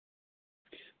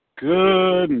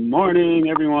Good morning,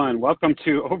 everyone. Welcome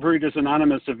to Overeaters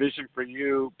Anonymous, A Vision for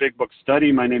You Big Book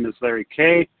Study. My name is Larry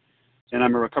Kay, and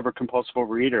I'm a recovered compulsive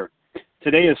overeater.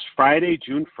 Today is Friday,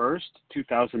 June 1st,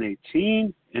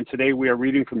 2018, and today we are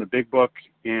reading from the Big Book,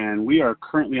 and we are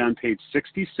currently on page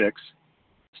 66,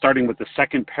 starting with the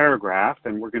second paragraph,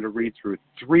 and we're going to read through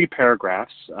three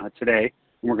paragraphs today,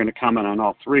 and we're going to comment on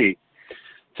all three.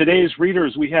 Today's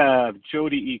readers, we have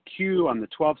Jody EQ on the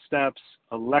 12 steps.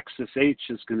 Alexis H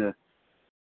is going to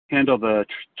handle the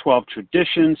 12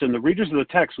 traditions. And the readers of the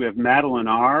text, we have Madeline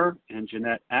R and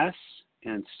Jeanette S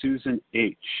and Susan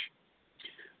H.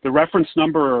 The reference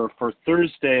number for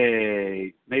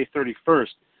Thursday, May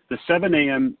 31st, the 7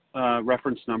 a.m.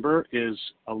 Reference number is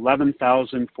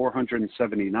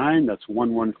 11,479. That's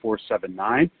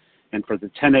 11479. And for the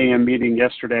 10 a.m. meeting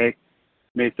yesterday,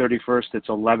 May 31st, it's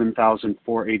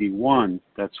 11,481.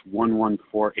 That's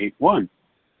 11481.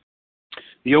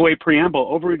 The OA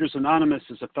Preamble, Overeaters Anonymous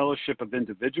is a fellowship of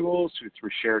individuals who, through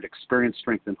shared experience,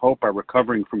 strength, and hope, are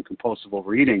recovering from compulsive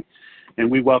overeating,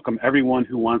 and we welcome everyone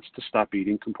who wants to stop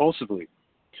eating compulsively.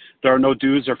 There are no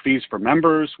dues or fees for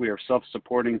members. We are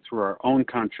self-supporting through our own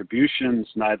contributions,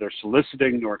 neither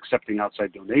soliciting nor accepting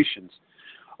outside donations.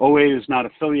 OA is not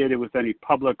affiliated with any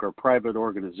public or private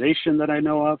organization that I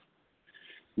know of.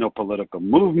 No political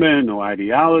movement, no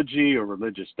ideology or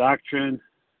religious doctrine.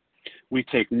 We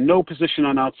take no position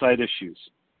on outside issues.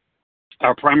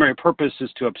 Our primary purpose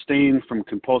is to abstain from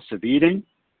compulsive eating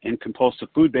and compulsive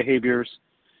food behaviors,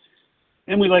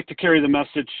 and we like to carry the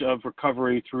message of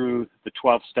recovery through the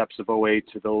 12 steps of OA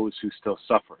to those who still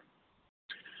suffer.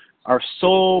 Our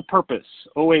sole purpose,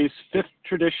 OA's fifth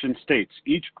tradition states,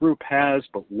 each group has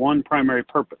but one primary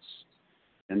purpose,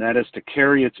 and that is to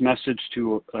carry its message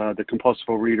to the compulsive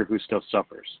overeater who still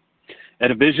suffers.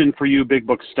 At A Vision for You Big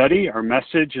Book Study, our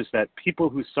message is that people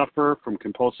who suffer from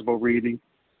compulsive overeating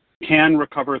can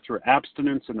recover through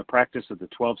abstinence and the practice of the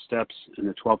 12 steps and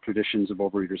the 12 traditions of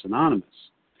Overeaters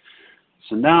Anonymous.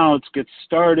 So now let's get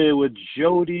started with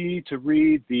Jody to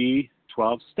read the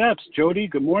 12 steps. Jody,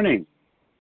 good morning.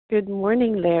 Good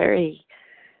morning, Larry.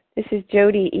 This is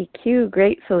Jody EQ,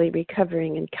 gratefully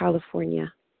recovering in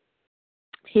California.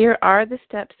 Here are the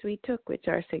steps we took which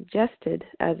are suggested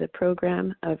as a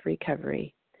program of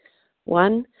recovery.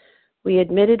 1, we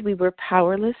admitted we were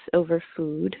powerless over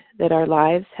food, that our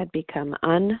lives had become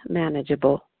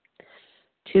unmanageable.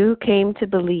 2, came to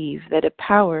believe that a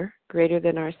power greater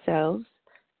than ourselves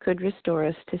could restore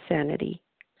us to sanity.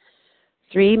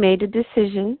 3, made a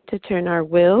decision to turn our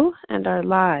will and our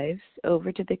lives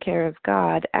over to the care of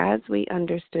God as we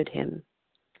understood Him.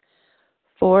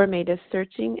 4, made a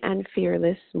searching and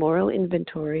fearless moral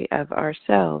inventory of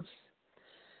ourselves.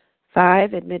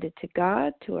 5, admitted to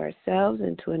God, to ourselves,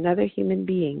 and to another human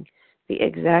being the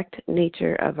exact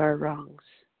nature of our wrongs.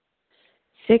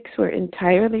 6, were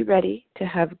entirely ready to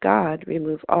have God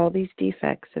remove all these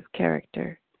defects of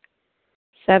character.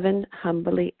 7,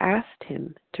 humbly asked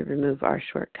Him to remove our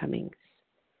shortcomings.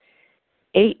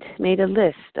 8, made a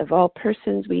list of all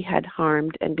persons we had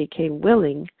harmed and became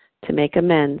willing to make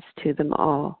amends to them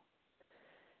all.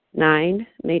 9,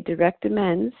 made direct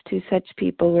amends to such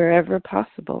people wherever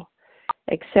possible,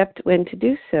 except when to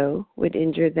do so would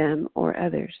injure them or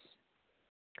others.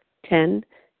 10,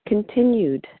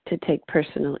 continued to take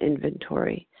personal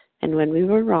inventory, and when we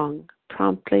were wrong,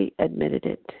 promptly admitted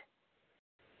it.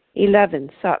 11,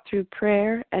 sought through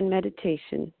prayer and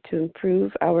meditation to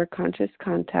improve our conscious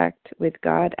contact with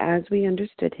God as we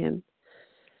understood Him,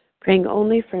 praying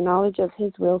only for knowledge of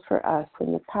His will for us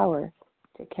and the power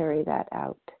to carry that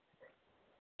out.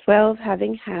 12,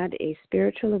 having had a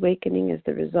spiritual awakening as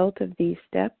the result of these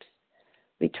steps,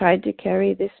 we tried to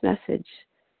carry this message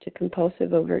to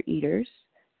compulsive overeaters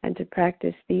and to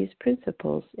practice these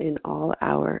principles in all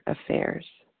our affairs.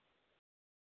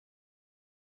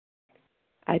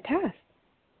 I pass.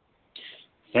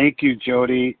 Thank you,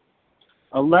 Jody.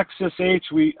 Alexis H,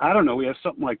 we have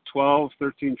something like 12,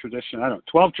 13 traditions.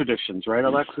 12 traditions, right,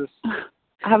 Alexis?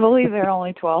 I believe there are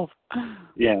only 12.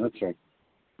 Yeah, that's right.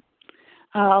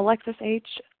 Alexis H,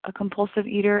 a compulsive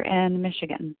eater in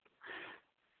Michigan.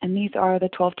 And these are the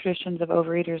 12 traditions of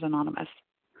Overeaters Anonymous.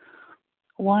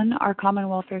 1, our common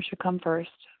welfare should come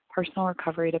first. Personal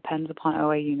recovery depends upon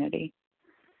OA unity.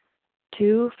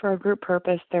 2, for a group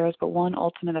purpose, there is but one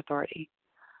ultimate authority,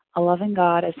 a loving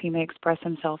God as He may express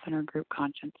Himself in our group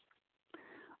conscience.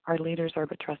 Our leaders are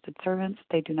but trusted servants,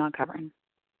 they do not govern.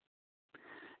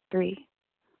 3,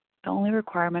 the only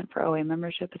requirement for OA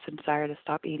membership is a desire to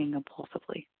stop eating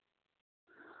compulsively.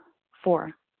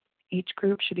 4, each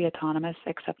group should be autonomous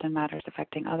except in matters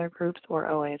affecting other groups or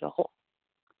OA as a whole.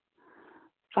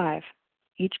 5,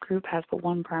 Each group has but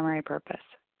one primary purpose: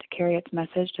 to carry its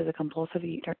message to the compulsive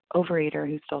overeater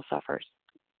who still suffers.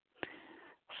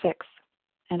 6.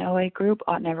 An OA group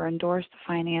ought never endorse,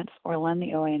 finance, or lend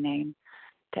the OA name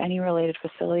to any related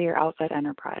facility or outside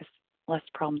enterprise,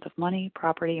 lest problems of money,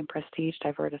 property, and prestige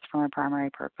divert us from our primary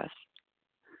purpose.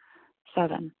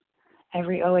 7.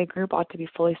 Every OA group ought to be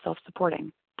fully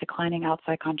self-supporting, declining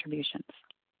outside contributions.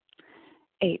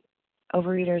 8.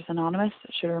 Overeaters Anonymous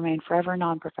should remain forever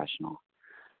non-professional,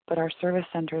 but our service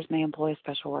centers may employ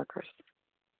special workers.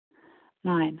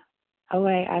 9.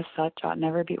 OA as such ought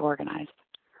never be organized,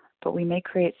 but we may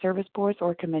create service boards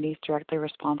or committees directly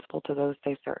responsible to those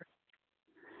they serve.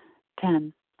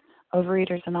 10.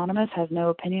 Overeaters Anonymous has no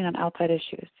opinion on outside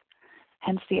issues,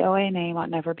 hence the OA name ought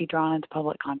never be drawn into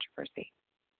public controversy.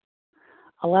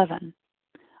 11.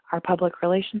 Our public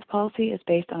relations policy is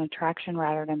based on attraction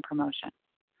rather than promotion.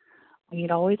 We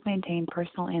need always maintain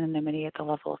personal anonymity at the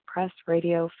level of press,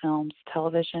 radio, films,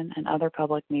 television, and other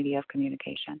public media of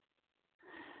communication.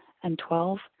 And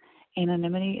 12.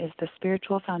 Anonymity is the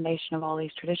spiritual foundation of all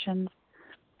these traditions,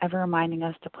 ever reminding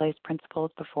us to place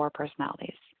principles before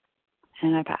personalities.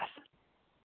 And I pass.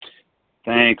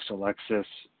 Thanks, Alexis.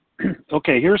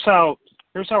 Okay, here's how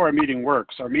our meeting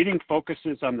works. Our meeting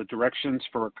focuses on the directions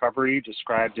for recovery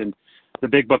described in the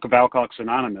Big Book of Alcoholics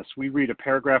Anonymous. We read a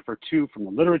paragraph or two from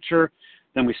the literature,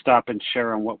 then we stop and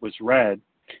share on what was read.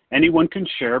 Anyone can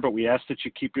share, but we ask that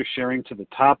you keep your sharing to the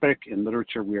topic and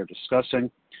literature we are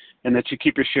discussing, and that you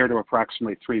keep your share to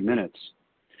approximately 3 minutes.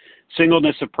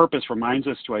 Singleness of purpose reminds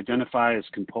us to identify as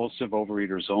compulsive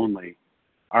overeaters only.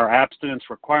 Our abstinence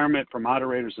requirement for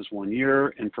moderators is 1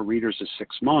 year, and for readers is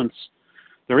 6 months.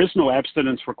 There is no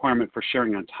abstinence requirement for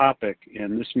sharing on topic,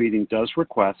 and this meeting does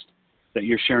request that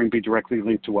your sharing be directly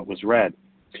linked to what was read.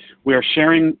 We are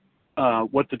sharing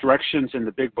what the directions in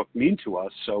the Big Book mean to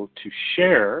us, so to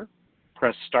share,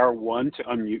 press star 1 to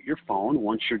unmute your phone.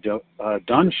 Once you're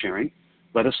done sharing,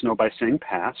 let us know by saying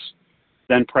pass.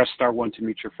 Then press star 1 to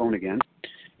mute your phone again.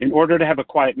 In order to have a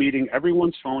quiet meeting,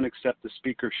 everyone's phone except the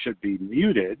speaker should be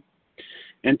muted.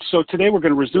 And so today we're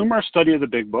going to resume our study of the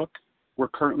Big Book. We're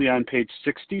currently on page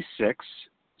 66,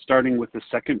 starting with the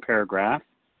second paragraph.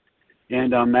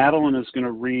 And Madeline is going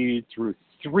to read through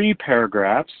 3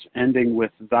 paragraphs, ending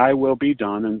with "Thy will be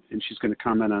done," and she's going to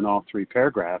comment on all 3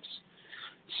 paragraphs.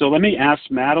 So let me ask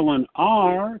Madeline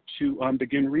R. to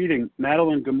begin reading.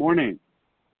 Madeline, good morning.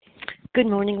 Good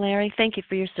morning, Larry. Thank you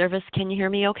for your service. Can you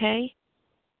hear me okay?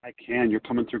 I can. You're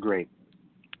coming through great.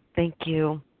 Thank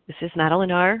you. This is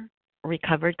Madeline R.,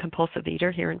 recovered compulsive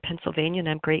eater here in Pennsylvania, and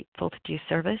I'm grateful to do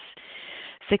service.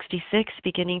 66,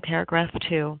 beginning paragraph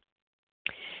 2.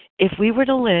 If we were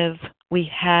to live, we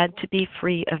had to be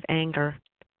free of anger.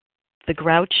 The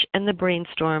grouch and the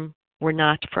brainstorm were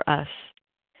not for us.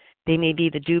 They may be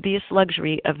the dubious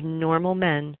luxury of normal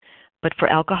men, but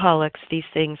for alcoholics, these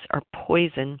things are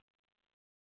poison.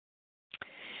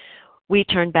 We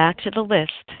turned back to the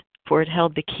list, for it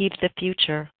held the key to the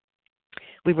future.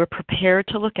 We were prepared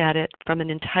to look at it from an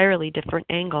entirely different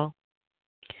angle.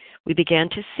 We began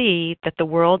to see that the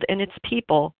world and its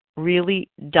people really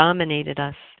dominated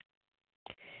us.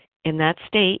 In that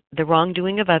state, the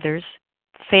wrongdoing of others,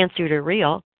 fancied or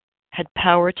real, had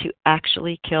power to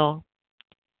actually kill.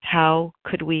 How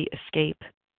could we escape?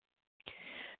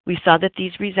 We saw that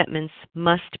these resentments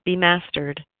must be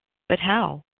mastered, but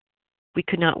how? We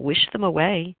could not wish them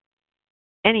away,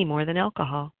 any more than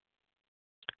alcohol.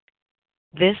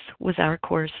 This was our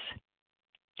course.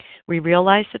 We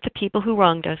realized that the people who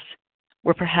wronged us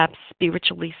were perhaps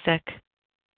spiritually sick.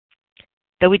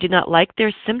 Though we did not like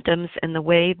their symptoms and the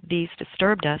way these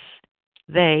disturbed us,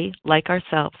 they, like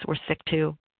ourselves, were sick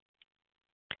too.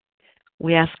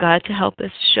 We asked God to help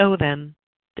us show them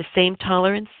the same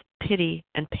tolerance, pity,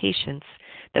 and patience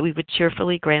that we would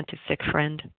cheerfully grant a sick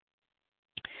friend.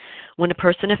 When a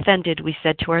person offended, we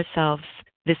said to ourselves,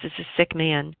 "This is a sick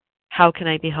man. How can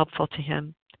I be helpful to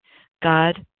him?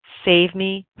 God, save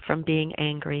me from being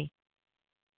angry.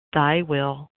 Thy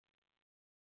will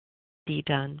be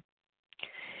done."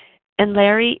 And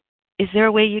Larry, is there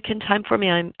a way you can time for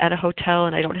me? I'm at a hotel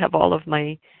and I don't have all of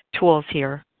my tools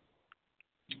here.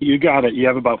 You got it. You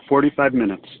have about 45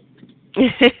 minutes.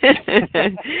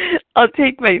 I'll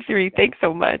take my 3. Thanks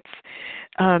so much.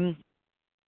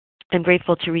 I'm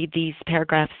grateful to read these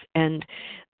paragraphs. And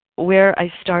where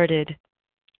I started,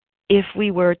 if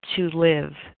we were to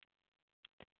live,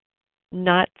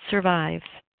 not survive,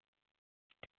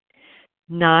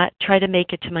 not try to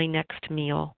make it to my next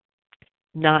meal,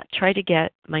 not try to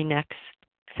get my next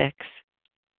fix,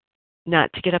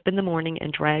 not to get up in the morning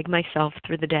and drag myself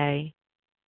through the day,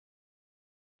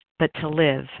 but to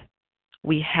live,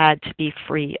 we had to be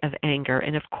free of anger.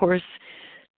 And of course,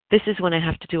 this is when I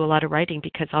have to do a lot of writing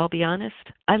because I'll be honest,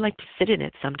 I like to sit in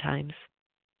it sometimes.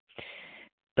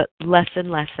 But less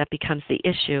and less that becomes the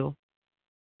issue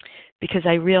because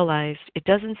I realized it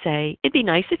doesn't say, it'd be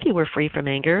nice if you were free from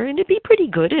anger, and it'd be pretty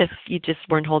good if you just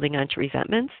weren't holding on to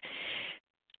resentments.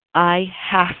 I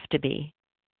have to be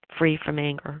free from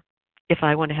anger if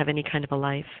I want to have any kind of a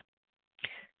life.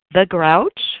 The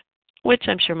grouch, which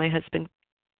I'm sure my husband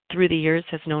through the years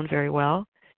has known very well,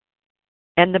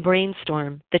 and the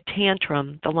brainstorm, the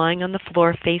tantrum, the lying on the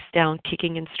floor face down,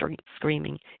 kicking and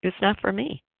screaming, it was not for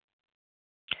me.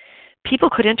 People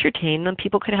could entertain them.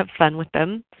 People could have fun with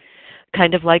them.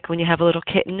 Kind of like when you have a little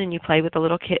kitten and you play with a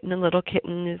little kitten and little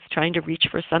kitten is trying to reach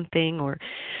for something, or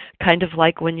kind of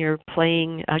like when you're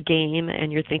playing a game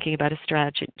and you're thinking about a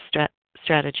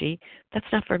strategy. That's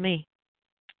not for me.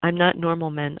 I'm not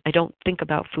normal men. I don't think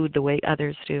about food the way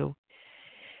others do.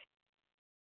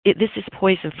 This is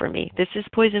poison for me. This is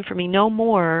poison for me no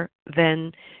more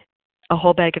than a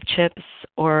whole bag of chips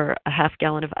or a half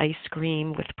gallon of ice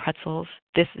cream with pretzels.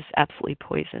 This is absolutely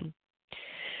poison.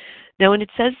 Now, when it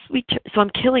says so I'm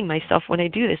killing myself when I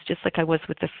do this, just like I was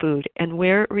with the food. And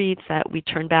where it reads that we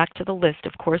turn back to the list,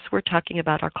 of course, we're talking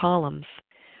about our columns.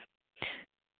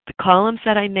 The columns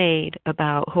that I made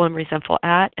about who I'm resentful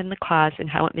at and the cause and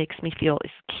how it makes me feel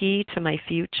is key to my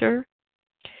future.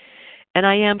 And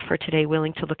I am, for today,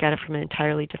 willing to look at it from an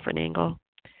entirely different angle.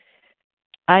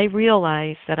 I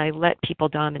realize that I let people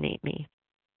dominate me.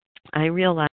 I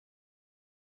realize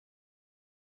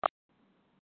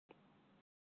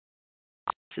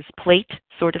this plate,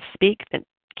 so to speak, and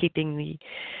keeping the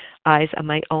eyes on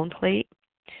my own plate.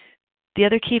 The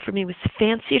other key for me was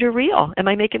fancy to real. Am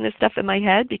I making this stuff in my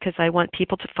head because I want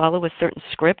people to follow a certain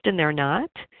script and they're not?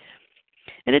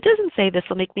 And it doesn't say this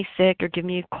will make me sick or give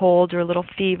me a cold or a little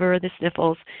fever or the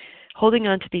sniffles. Holding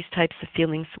on to these types of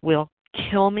feelings will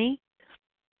kill me.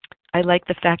 I like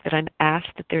the fact that I'm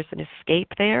asked that there's an escape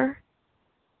there.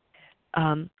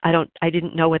 I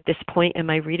didn't know at this point in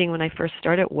my reading when I first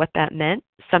started what that meant.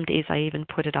 Some days I even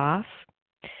put it off.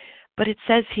 But it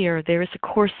says here there is a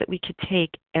course that we could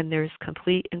take and there's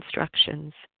complete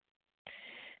instructions.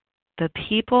 The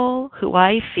people who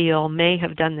I feel may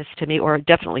have done this to me or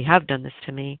definitely have done this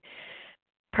to me,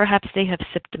 perhaps they have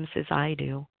symptoms as I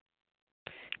do.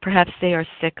 Perhaps they are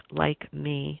sick like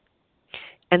me.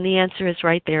 And the answer is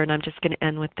right there, and I'm just going to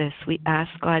end with this. We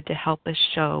ask God to help us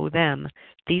show them,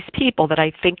 these people that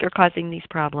I think are causing these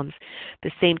problems,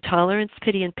 the same tolerance,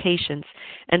 pity, and patience.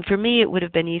 And for me, it would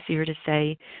have been easier to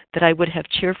say that I would have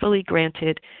cheerfully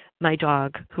granted my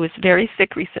dog, who was very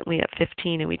sick recently at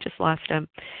 15, and we just lost him.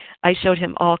 I showed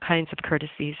him all kinds of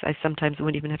courtesies I sometimes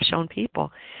wouldn't even have shown people.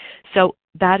 So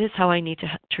that is how I need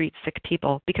to treat sick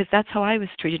people, because that's how I was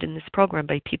treated in this program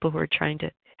by people who are trying to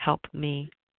help me.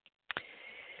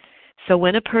 So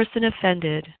when a person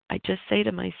offended, I just say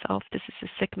to myself, this is a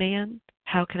sick man.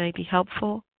 How can I be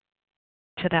helpful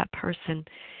to that person?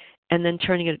 And then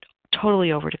turning it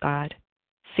totally over to God.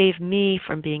 Save me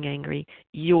from being angry.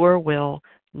 Your will,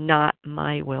 not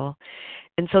my will.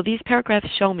 And so these paragraphs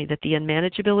show me that the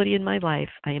unmanageability in my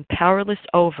life, I am powerless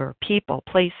over people,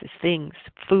 places, things,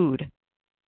 food.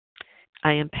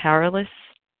 I am powerless,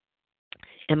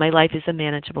 and my life is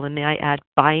unmanageable. And may I add,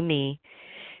 by me.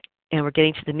 And we're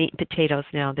getting to the meat and potatoes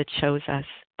now that shows us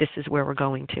this is where we're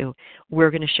going to.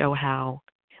 We're going to show how.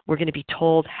 We're going to be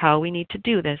told how we need to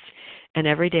do this. And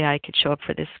every day I could show up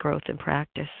for this growth and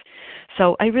practice.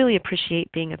 So I really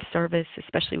appreciate being of service,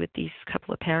 especially with these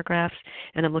couple of paragraphs.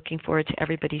 And I'm looking forward to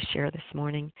everybody's share this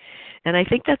morning. And I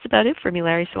think that's about it for me,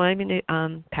 Larry. So I'm going to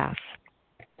pass.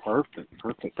 Perfect.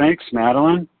 Thanks,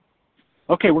 Madeline.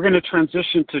 Okay, we're going to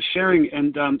transition to sharing.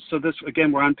 And so this,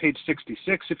 again, we're on page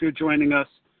 66 if you're joining us.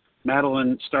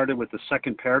 Madeline started with the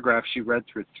second paragraph. She read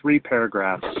through 3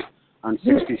 paragraphs on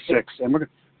 66. And we're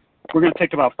going to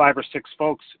take about 5 or 6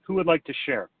 folks. Who would like to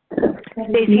share?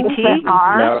 Stacy T.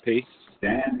 Charles A.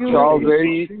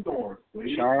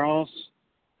 Charles.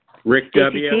 Rick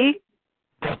W.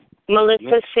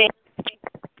 Melissa C.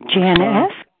 Jan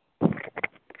S.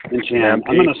 And Jan.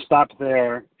 I'm going to stop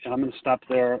there. And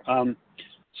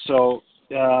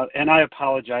I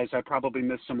apologize. I probably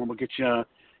missed someone. We'll get you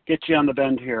on the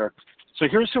bend here. So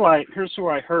here's who I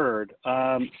heard.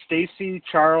 Stacy,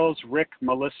 Charles, Rick,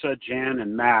 Melissa, Jan,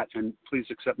 and Matt. And please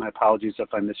accept my apologies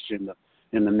if I missed you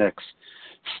in the mix.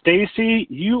 Stacy,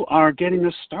 you are getting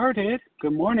us started.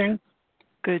 Good morning.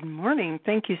 Good morning.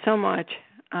 Thank you so much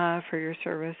for your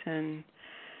service. And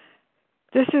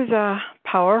this is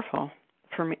powerful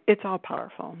for me. It's all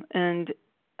powerful. And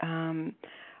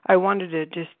I wanted to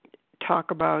just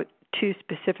talk about two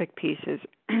specific pieces.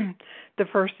 The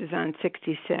first is on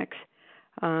 66.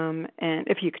 And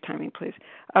if you could time me, please.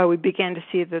 We began to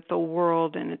see that the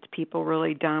world and its people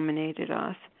really dominated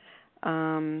us,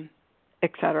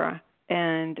 etc.,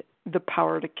 and the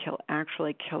power to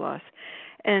actually kill us.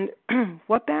 And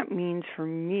what that means for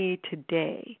me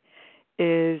today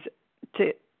is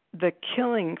the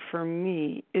killing for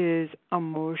me is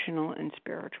emotional and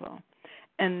spiritual.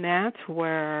 And that's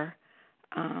where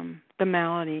the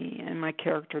malady and my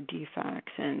character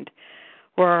defects, and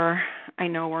where I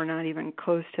know we're not even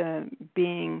close to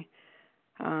being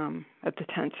at the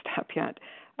 10th step yet,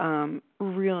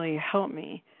 really help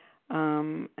me.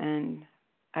 And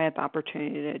I had the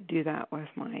opportunity to do that with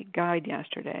my guide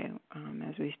yesterday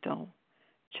as we still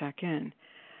check in.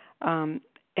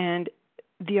 And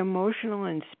the emotional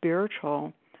and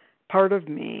spiritual part of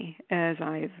me, as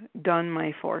I've done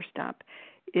my 4-step,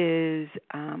 is,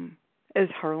 as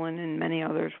Harlan and many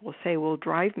others will say, will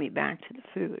drive me back to the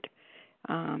food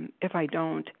if I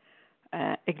don't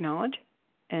acknowledge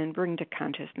and bring to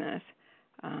consciousness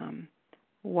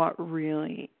what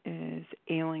really is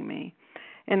ailing me.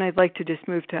 And I'd like to just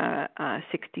move to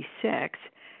 66,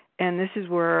 and this is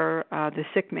where the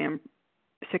sick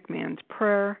man's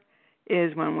prayer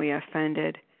is when we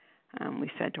offended.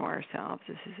 We said to ourselves,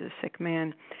 this is a sick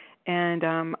man. And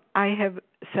I have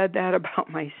said that about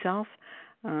myself,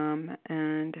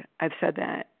 and I've said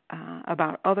that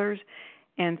about others.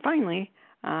 And finally,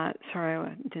 sorry,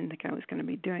 I didn't think I was going to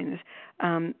be doing this.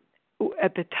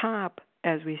 At the top,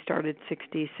 as we started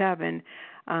 67,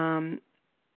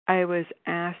 I was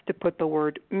asked to put the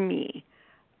word me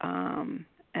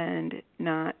and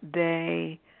not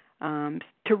they,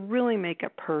 to really make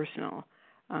it personal,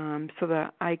 so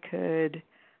that I could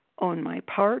own my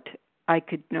part. I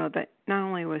could know that not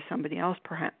only was somebody else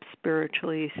perhaps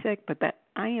spiritually sick, but that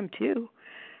I am too.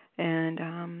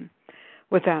 And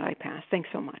with that, I pass. Thanks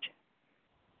so much.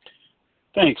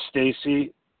 Thanks,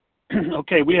 Stacy.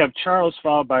 Okay, we have Charles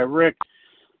followed by Rick,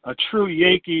 a true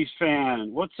Yankees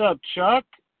fan. What's up, Chuck?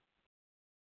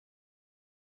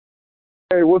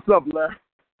 Hey, what's up, Larry?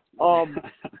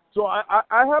 So I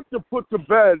have to put to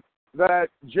bed that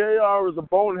JR is a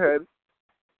bonehead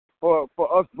for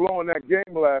us blowing that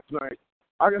game last night.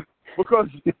 Because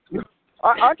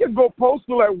I can go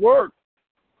postal at work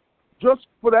just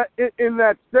for that in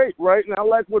that state, right? And I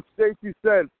like what Stacy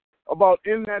said about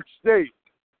in that state.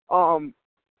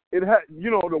 It had,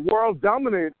 the world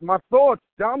dominated. My thoughts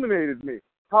dominated me.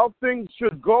 How things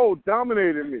should go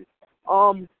dominated me.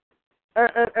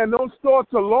 And those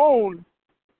thoughts alone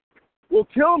will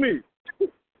kill me.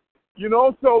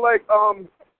 So like,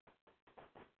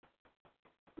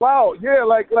 wow, yeah,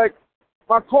 like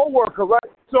my coworker, right?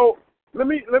 So let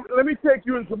me take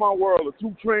you into my world. A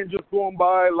 2 train just going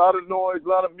by, a lot of noise, a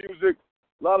lot of music,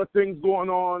 a lot of things going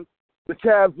on. The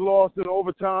Cavs lost in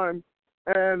overtime,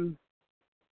 and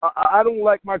I don't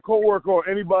like my coworker or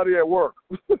anybody at work.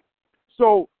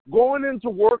 So going into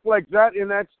work like that in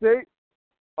that state,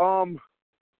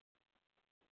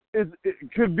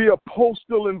 it could be a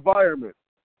postal environment.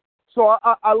 So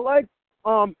I like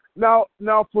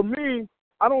now for me,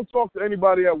 I don't talk to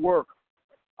anybody at work.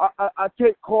 I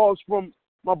take calls from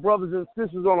my brothers and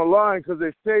sisters on the line because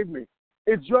they saved me.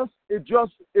 It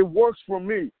works for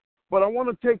me. But I want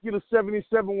to take you to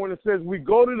 77 when it says we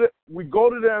go to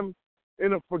them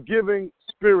in a forgiving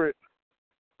spirit,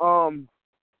 and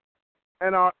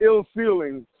our ill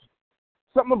feelings.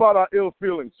 Something about our ill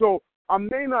feelings. So I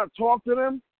may not talk to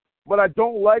them, but I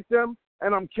don't like them,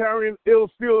 and I'm carrying ill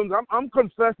feelings. I'm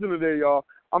confessing today, y'all.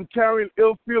 I'm carrying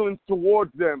ill feelings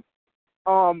towards them,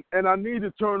 and I need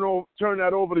to turn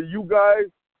that over to you guys,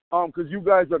 because you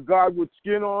guys are God with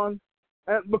skin on,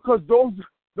 and because those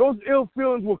ill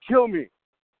feelings will kill me,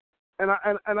 and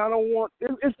I don't want.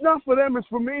 It's not for them. It's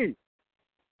for me,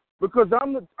 because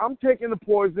I'm taking the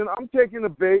poison, I'm taking the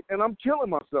bait, and I'm killing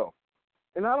myself,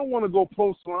 and I don't want to go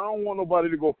postal. I don't want nobody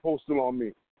to go postal on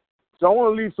me. So I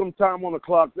want to leave some time on the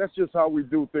clock. That's just how we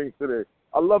do things today.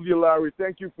 I love you, Larry.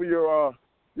 Thank you for your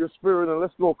spirit, and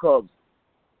let's go Cubs.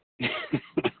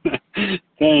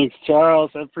 Thanks,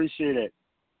 Charles. I appreciate it.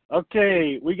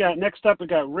 Okay, next up we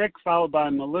got Rick followed by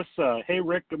Melissa. Hey,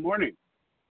 Rick, good morning.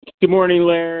 Good morning,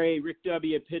 Larry. Rick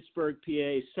W. Pittsburgh,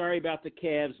 PA. Sorry about the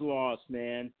Cavs loss,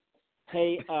 man.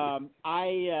 Hey,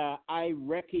 I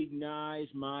recognize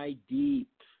my deep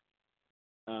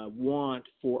want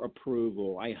for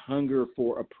approval. I hunger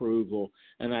for approval,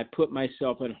 and I put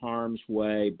myself in harm's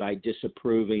way by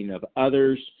disapproving of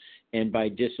others and by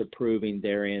disapproving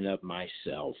therein of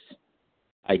myself.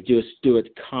 I just do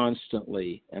it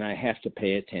constantly, and I have to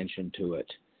pay attention to it.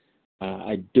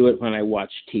 I do it when I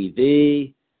watch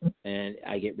TV. and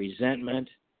I get resentment.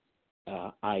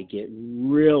 I get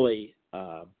really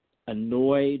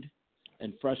annoyed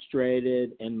and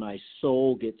frustrated, and my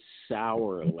soul gets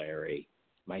sour, Larry.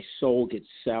 My soul gets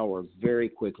sour very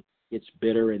quickly. It's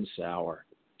bitter and sour.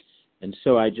 And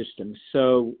so I just am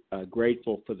so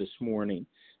grateful for this morning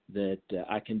that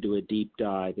I can do a deep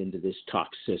dive into this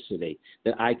toxicity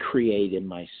that I create in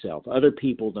myself. Other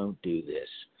people don't do this.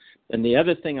 And the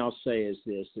other thing I'll say is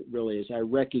this, that really is I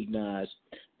recognize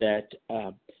that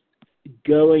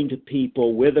going to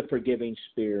people with a forgiving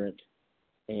spirit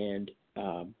and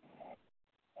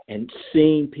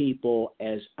seeing people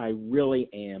as I really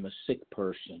am, a sick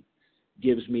person,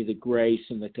 gives me the grace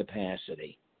and the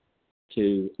capacity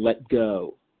to let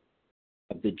go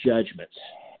of the judgments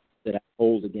that I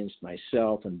hold against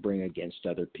myself and bring against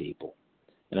other people.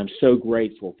 And I'm so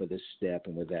grateful for this step,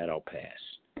 and with that, I'll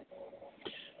pass.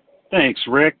 Thanks,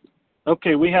 Rick.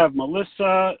 Okay, we have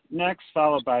Melissa next,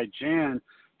 followed by Jan.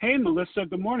 Hey, Melissa,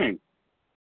 good morning.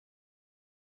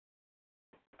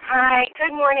 Hi,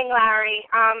 good morning, Larry.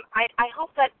 I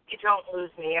hope that you don't lose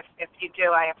me. If you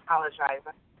do, I apologize.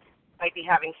 I might be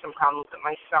having some problems with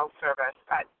my cell service.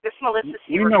 But this Melissa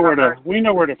C. We know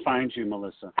where to find you,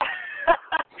 Melissa.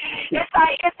 If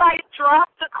I drop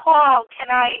the call, can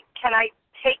I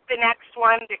take the next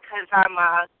one, because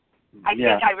I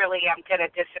think I really am going to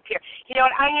disappear. You know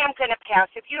what? I am going to pass.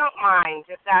 If you don't mind,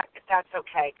 if that's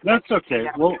okay. That's okay.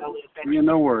 Well,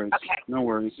 no worries. Okay. No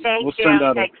worries. Thank you.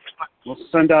 Thanks so much. We'll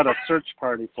send out a search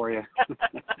party for you.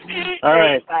 All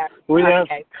right. We have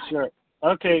sure.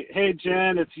 Okay. Hey,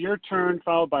 Jan, it's your turn,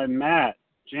 followed by Matt.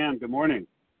 Jan, good morning.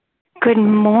 Good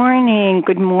morning.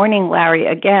 Good morning, Larry.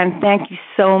 Again, thank you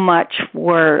so much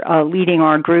for leading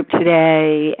our group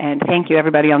today, and thank you,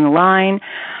 everybody on the line.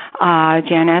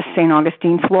 Jan S., St.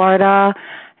 Augustine, Florida.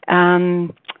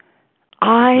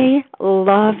 I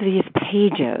love these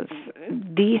pages.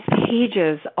 These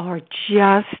pages are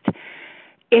just,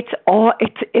 it's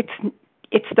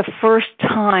the first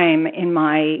time in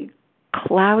my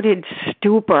clouded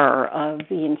stupor of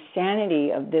the insanity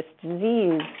of this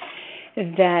disease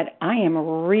that I am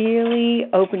really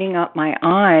opening up my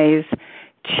eyes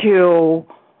to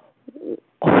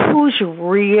who's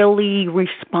really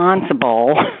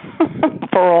responsible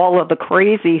for all of the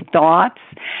crazy thoughts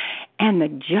and the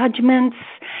judgments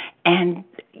and,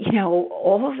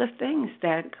 all of the things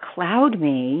that cloud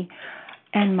me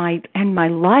and my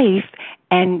life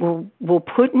and will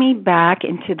put me back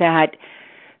into that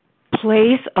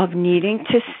place of needing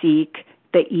to seek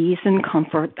the ease and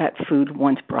comfort that food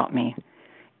once brought me.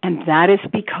 And that is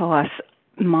because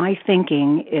my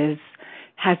thinking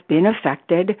has been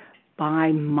affected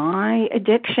by my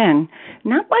addiction,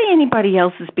 not by anybody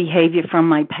else's behavior from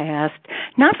my past,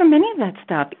 not from any of that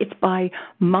stuff. It's by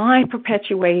my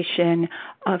perpetuation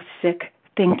of sick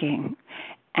thinking.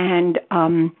 And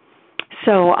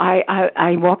so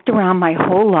I walked around my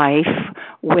whole life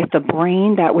with a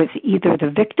brain that was either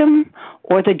the victim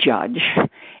or the judge.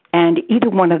 And either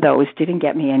one of those didn't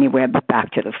get me anywhere but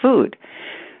back to the food.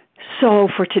 So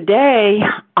for today,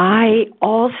 I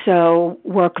also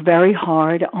work very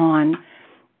hard on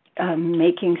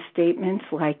making statements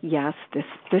like, yes,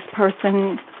 this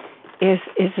person is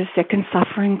a sick and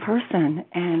suffering person,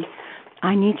 and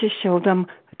I need to show them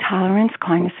tolerance,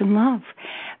 kindness, and love.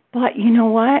 But you know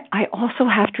what? I also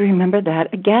have to remember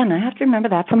that, again, I have to remember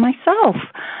that for myself.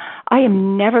 I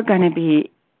am never going to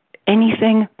be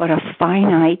anything but a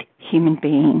finite human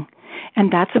being.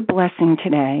 And that's a blessing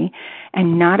today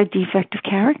and not a defect of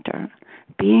character.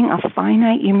 Being a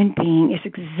finite human being is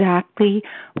exactly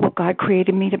what God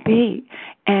created me to be.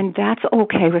 And that's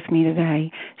okay with me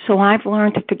today. So I've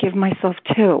learned to forgive myself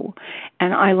too.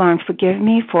 And I learned, forgive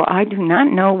me, for I do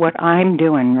not know what I'm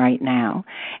doing right now.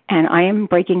 And I am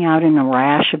breaking out in a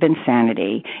rash of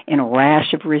insanity, in a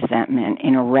rash of resentment,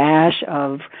 in a rash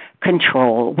of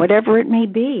control, whatever it may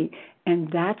be. And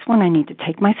that's when I need to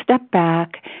take my step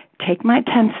back, take my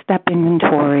 10-step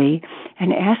inventory,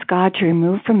 and ask God to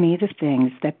remove from me the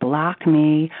things that block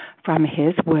me from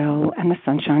His will and the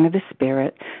sunshine of the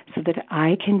Spirit so that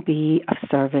I can be of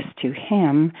service to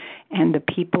Him and the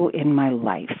people in my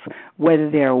life, whether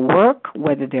they're work,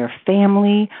 whether they're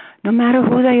family, no matter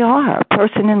who they are, a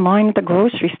person in line at the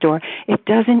grocery store, it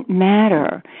doesn't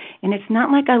matter. And it's not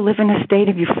like I live in a state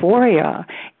of euphoria.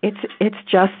 It's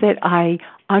just that I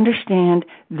understand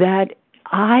that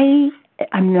I'm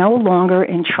no longer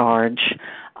in charge.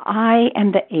 I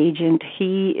am the agent.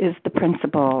 He is the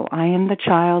principal. I am the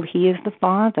child. He is the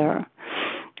father.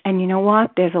 And you know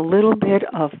what? There's a little bit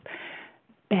of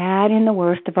bad in the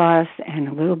worst of us and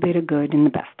a little bit of good in the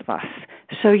best of us.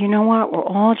 So you know what? We're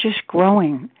all just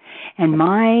growing. And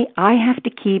I have to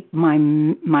keep my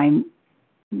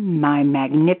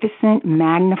magnificent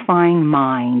magnifying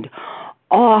mind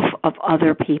off of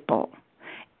other people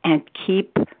and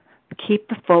keep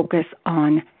the focus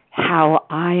on how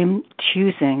I am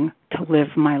choosing to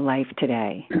live my life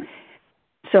today.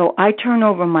 So I turn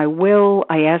over my will.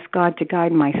 I ask God to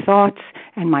guide my thoughts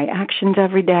and my actions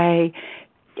every day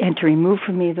and to remove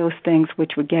from me those things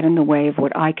which would get in the way of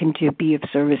what I can do, be of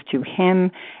service to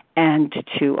Him and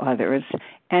to others.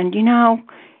 And,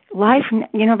 life,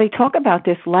 they talk about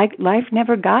this, like life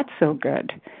never got so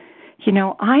good.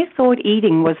 I thought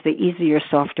eating was the easier,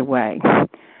 softer way,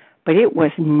 but it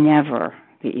was never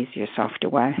the easier, softer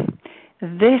way.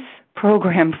 This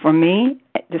program for me,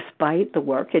 despite the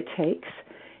work it takes,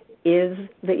 is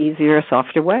the easier,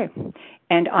 softer way.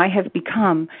 And I have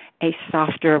become a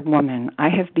softer woman. I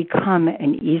have become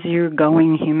an easier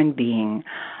going human being.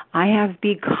 I have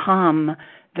become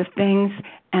the things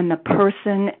and the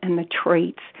person and the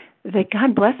traits that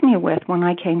God blessed me with when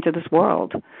I came to this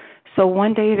world. So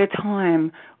one day at a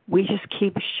time, we just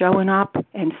keep showing up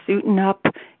and suiting up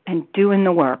and doing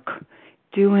the work.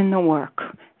 Doing the work.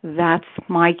 That's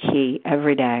my key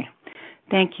every day.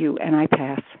 Thank you, and I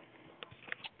pass.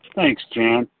 Thanks,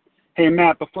 Jan. Hey,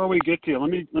 Matt, before we get to you, let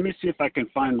me see if I can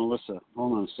find Melissa.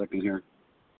 Hold on a second here.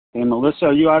 Hey, Melissa,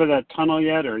 are you out of that tunnel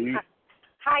yet, or are you?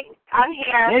 Hi, I'm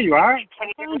here. There you are. Can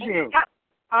you hear Thank me? you. Yeah,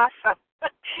 awesome.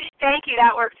 Thank you.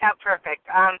 That works out perfect.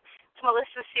 It's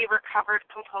Melissa C., recovered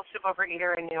compulsive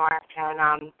overeater in New York. And,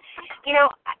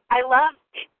 I love,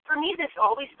 for me, this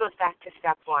always goes back to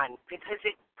step one because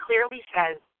it clearly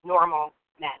says normal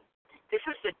men. This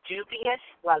is the dubious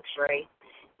luxury,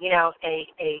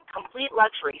 a complete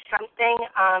luxury, something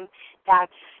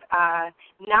that's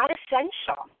not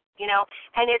essential,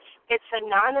 and it's a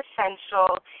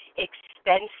non-essential,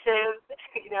 expensive,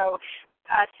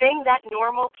 thing that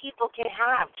normal people can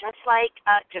have, just like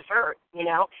dessert,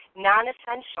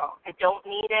 non-essential. I don't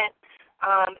need it,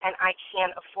 and I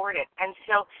can't afford it. And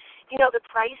so, the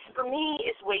price for me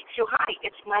is way too high.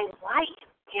 It's my life.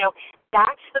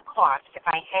 That's the cost. If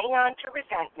I hang on to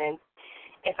resentment,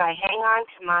 if I hang on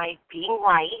to my being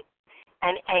right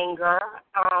and anger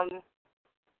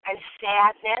and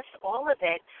sadness, all of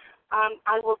it,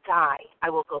 I will die. I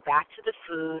will go back to the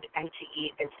food, and to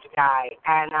eat is to die.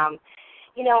 And,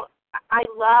 I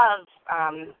love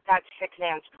that sick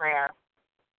man's prayer.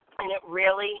 And it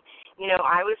really,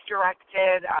 I was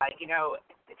directed,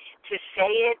 to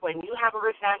say it when you have a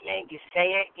resentment. You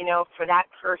say it, for that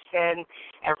person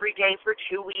every day for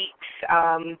 2 weeks.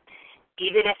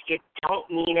 Even if you don't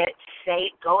mean it,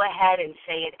 go ahead and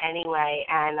say it anyway.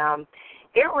 And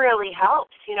it really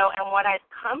helps, and what I've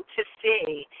come to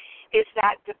see is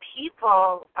that the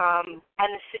people and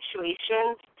the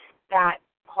situations that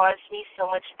cause me so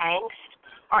much angst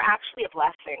are actually a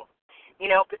blessing,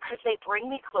 because they bring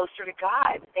me closer to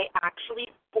God. They actually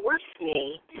force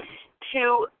me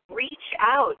to reach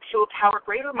out to a power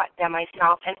greater than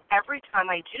myself, and every time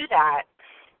I do that,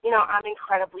 I'm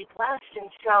incredibly blessed. And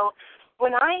so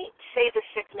when I say the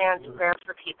sick man's prayer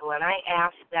for people and I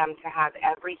ask them to have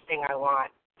everything I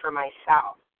want for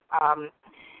myself,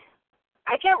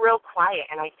 I get real quiet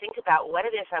and I think about what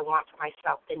it is I want for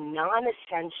myself, the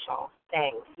non-essential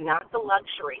things, not the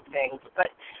luxury things,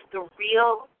 but the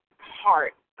real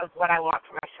heart of what I want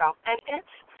for myself. And it's,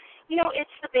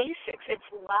 it's the basics. It's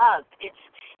love.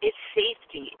 It's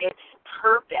safety. It's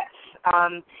purpose.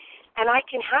 And I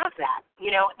can have that,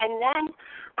 And then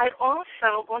I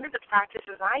also, one of the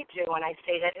practices I do when I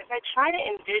say that is I try to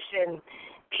envision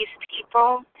these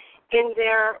people in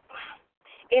their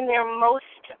most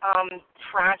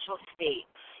fragile state.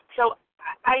 So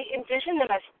I envision them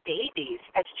as babies,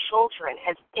 as children,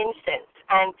 as infants,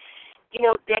 and,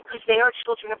 because they are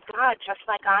children of God, just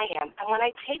like I am. And when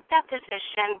I take that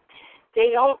position,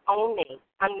 they don't own me.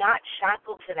 I'm not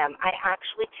shackled to them. I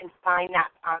actually can find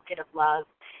that pocket of love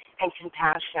and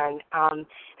compassion,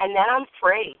 and then I'm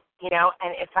free,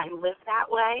 and if I live that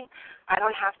way, I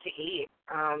don't have to eat.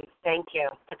 Thank you.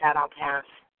 With that, I'll pass.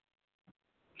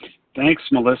 Thanks,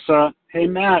 Melissa. Hey,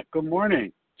 Matt, good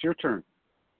morning. It's your turn.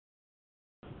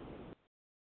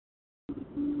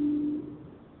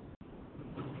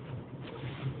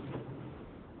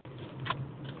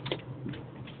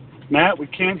 Matt, we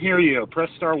can't hear you. Press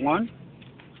star 1.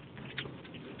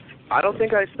 I don't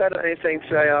think I said anything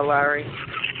today, Larry.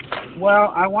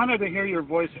 Well, I wanted to hear your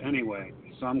voice anyway,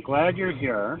 so I'm glad you're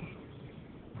here.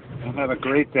 And have a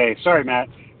great day. Sorry, Matt.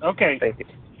 Okay. Thank you.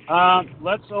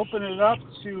 Let's open it up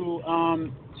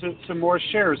to more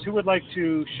shares. Who would like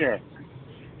to share?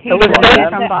 Elizabeth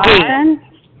from Boston.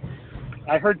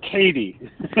 I heard Katie.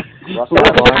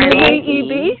 Julie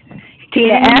E.B.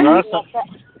 Tina N. Russ,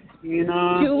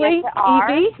 Tina, Julie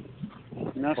E.B.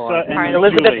 Nessa, and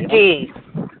Elizabeth Julie. D.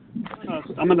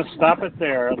 I'm going to stop it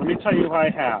there. Let me tell you who I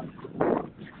have.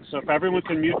 So if everyone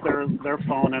can mute their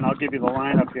phone, and I'll give you the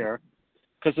lineup here,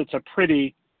 because it's a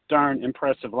pretty darn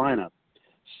impressive lineup.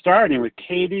 Starting with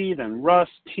Katie, then Russ,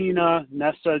 Tina,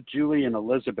 Nessa, Julie, and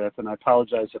Elizabeth, and I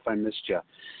apologize if I missed you.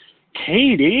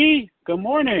 Katie, good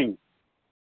morning.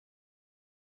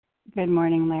 Good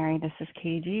morning, Larry. This is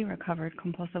KG, recovered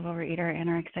compulsive overeater,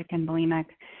 anorexic, and bulimic.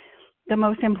 The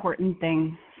most important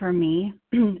thing for me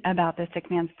about the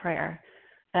sick man's prayer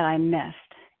that I missed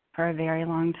for a very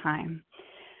long time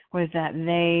was that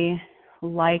they,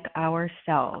 like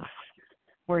ourselves,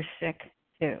 were sick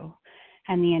too.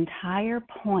 And the entire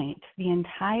point, the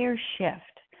entire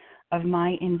shift of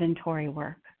my inventory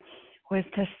work was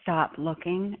to stop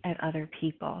looking at other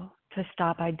people, to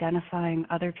stop identifying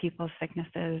other people's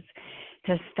sicknesses,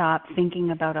 to stop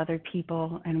thinking about other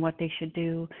people and what they should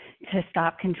do, to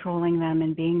stop controlling them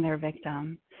and being their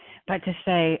victim, but to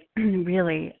say,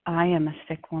 really, I am a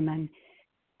sick woman.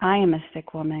 I am a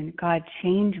sick woman. God,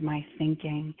 change my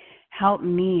thinking. Help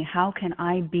me. How can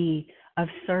I be of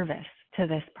service to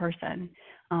this person?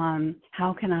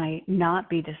 How can I not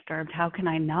be disturbed? How can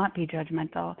I not be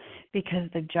judgmental? Because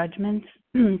the judgments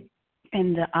and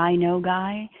the I know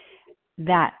guy,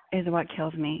 that is what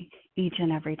kills me each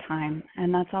and every time.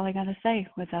 And that's all I got to say.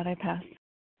 With that, I pass.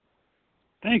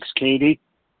 Thanks, Katie.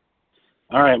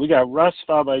 All right, we got Russ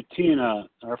followed by Tina,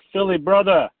 our Philly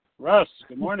brother. Russ,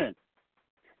 good morning.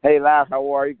 Hey, Larry,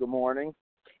 how are you? Good morning.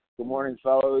 Good morning,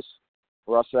 fellows.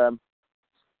 Russ M.,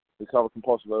 recovered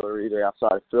compulsive overeater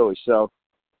outside of Philly. So,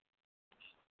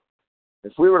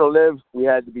 if we were to live, we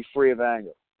had to be free of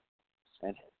anger.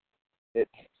 And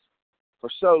for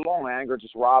so long, anger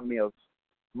just robbed me of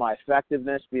my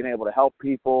effectiveness, being able to help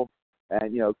people,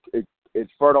 and it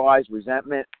fertilized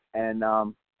resentment, and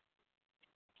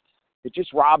it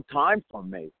just robbed time from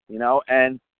me,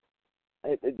 And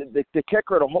the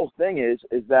kicker of the whole thing is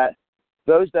that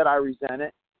those that I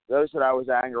resented, those that I was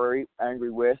angry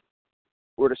with,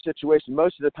 were the situation.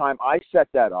 Most of the time, I set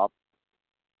that up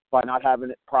by not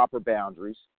having proper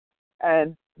boundaries,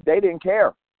 and they didn't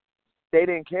care. They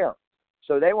didn't care,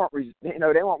 so they weren't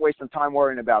wasting time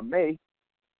worrying about me.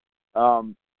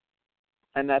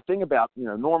 And that thing about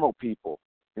normal people,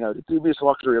 the dubious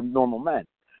luxury of normal men.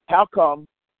 How come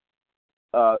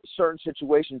certain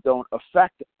situations don't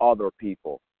affect other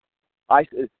people?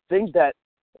 Things that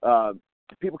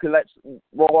people can let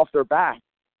roll off their back,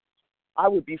 I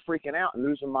would be freaking out and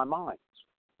losing my mind.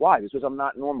 Why? Because I'm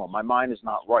not normal. My mind is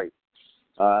not right.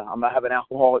 I'm not having an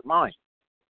alcoholic mind,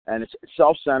 and it's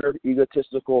self-centered,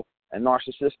 egotistical, and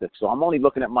narcissistic. So I'm only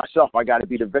looking at myself. I got to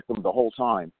be the victim the whole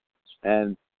time.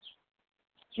 And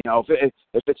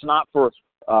if it's not for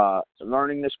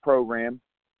learning this program,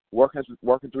 working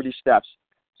through these steps,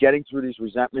 getting through these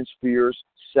resentments, fears,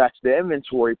 sex, the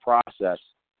inventory process,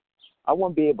 I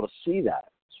wouldn't be able to see that.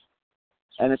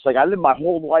 And it's like I lived my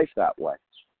whole life that way.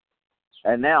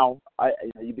 And now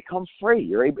you become free.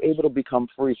 You're able to become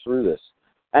free through this.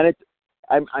 And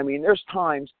there's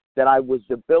times that I was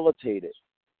debilitated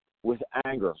with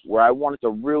anger, where I wanted to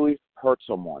really hurt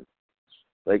someone.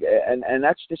 And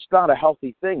that's just not a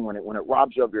healthy thing when it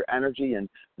robs you of your energy and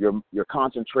your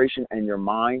concentration and your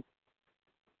mind.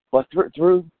 But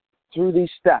through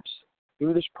these steps,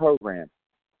 through this program,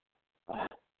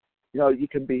 you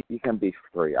can be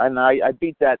free. And I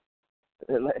beat the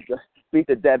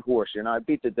dead horse. I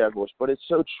beat the dead horse, but it's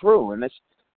so true. And it's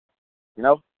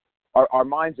our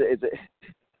minds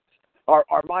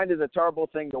our mind is a terrible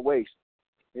thing to waste.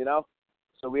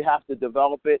 So we have to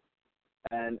develop it,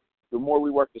 and the more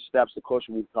we work the steps, the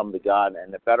closer we become to God,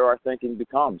 and the better our thinking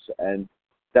becomes. And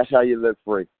that's how you live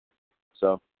free.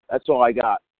 So that's all I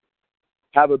got.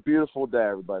 Have a beautiful day,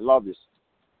 everybody. Love you.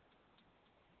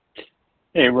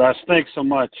 Hey, Russ, thanks so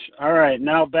much. All right,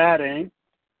 now batting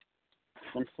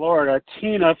from Florida,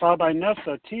 Tina, followed by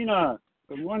Nessa. Tina,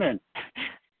 good morning.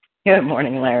 Good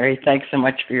morning, Larry. Thanks so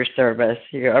much for your service.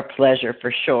 You're a pleasure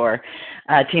for sure.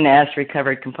 Tina S.,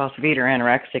 recovered compulsive eater,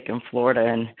 anorexic in Florida,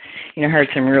 and heard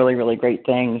some really, really great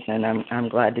things. And I'm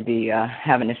glad to be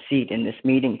having a seat in this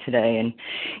meeting today. And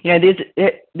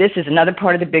this is another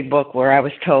part of the big book where I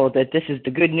was told that this is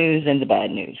the good news and the bad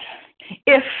news.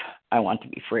 If I want to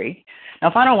be free, now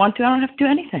if I don't want to, I don't have to do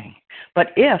anything. But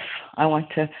if I want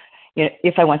to,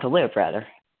 if I want to live, rather,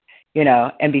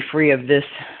 and be free of this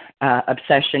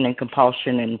obsession and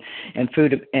compulsion and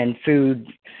food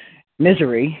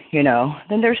misery,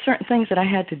 then there's certain things that I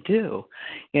had to do,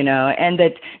 and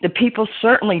that the people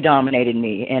certainly dominated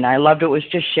me. And I loved what was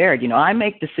just shared. I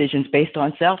make decisions based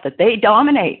on self that they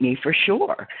dominate me for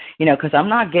sure, because I'm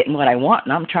not getting what I want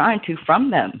and I'm trying to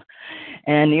from them.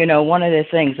 And, one of the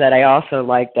things that I also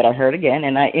like that I heard again,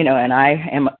 and I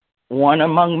am one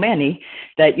among many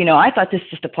that, I thought this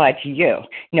just applied to you.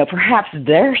 Perhaps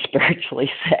they're spiritually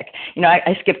sick.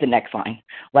 I skipped the next line,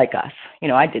 like us.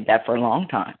 I did that for a long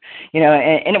time,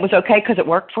 and it was okay because it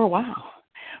worked for a while.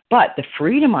 But the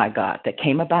freedom I got that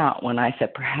came about when I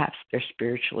said, perhaps they're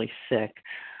spiritually sick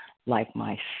like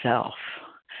myself,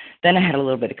 then I had a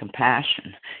little bit of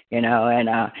compassion, and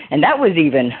that was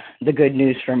even the good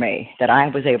news for me, that I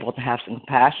was able to have some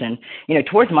compassion,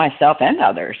 towards myself and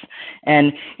others.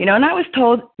 And, and I was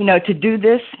told, to do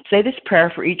this, say this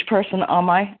prayer for each person on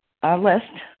my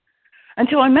list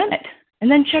until I meant it, and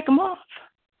then check them off,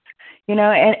 and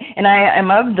I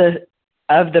am of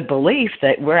the belief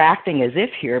that we're acting as if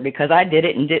here because I did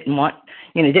it and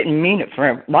didn't mean it for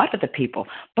a lot of the people,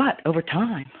 but over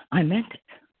time I meant it.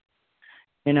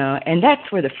 And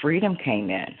that's where the freedom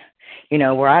came in,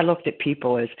 where I looked at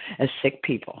people as sick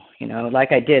people,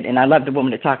 like I did. And I love the woman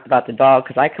that talked about the dog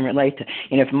because I can relate to,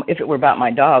 if it were about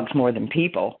my dogs more than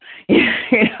people,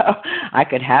 I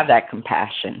could have that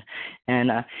compassion. And,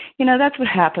 that's what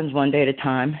happens one day at a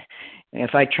time.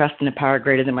 If I trust in a power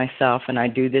greater than myself and I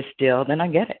do this deal, then I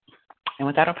get it. And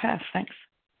with that, I'll pass. Thanks.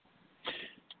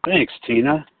 Thanks,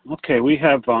 Tina. Okay, we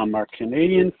have our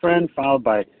Canadian friend followed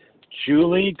by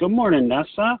Julie. Good morning,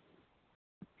 Nessa.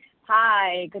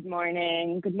 Hi, good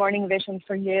morning. Good morning, Vision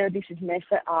for You. This is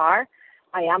Nessa R.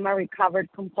 I am a recovered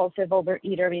compulsive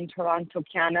overeater in Toronto,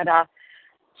 Canada.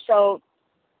 So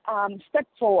step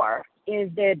 4 is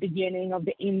the beginning of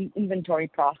the inventory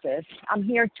process. I'm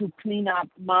here to clean up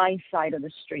my side of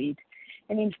the street.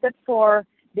 And in step 4,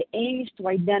 the aim is to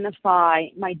identify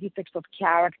my defects of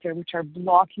character, which are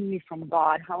blocking me from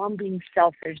God, how I'm being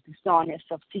selfish, dishonest,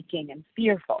 self-seeking, and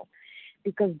fearful,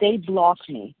 because they block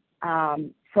me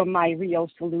from my real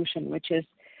solution, which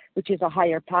is a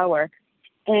higher power.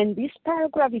 And this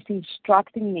paragraph is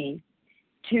instructing me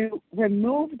to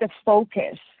remove the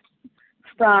focus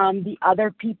from the other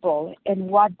people and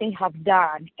what they have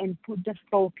done and put the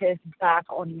focus back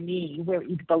on me where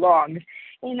it belongs.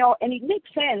 And it makes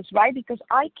sense, right? Because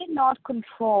I cannot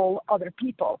control other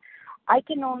people. I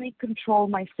can only control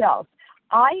myself.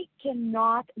 I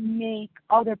cannot make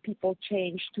other people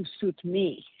change to suit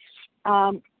me.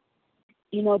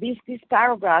 These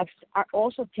paragraphs are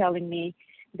also telling me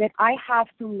that I have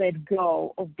to let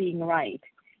go of being right.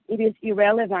 It is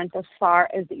irrelevant as far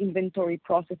as the inventory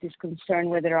process is concerned,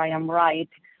 whether I am right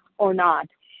or not.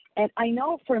 And I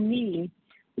know for me,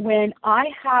 when I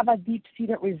have a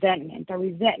deep-seated resentment, a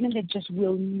resentment that just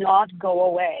will not go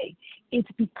away, it's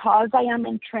because I am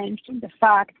entrenched in the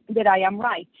fact that I am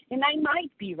right. And I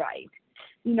might be right,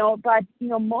 but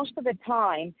most of the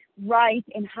time, right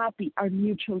and happy are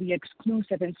mutually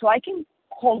exclusive. And so I can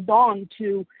hold on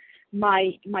to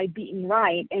my being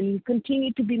right and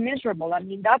continue to be miserable. I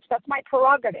mean, that's my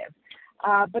prerogative.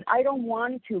 But I don't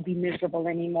want to be miserable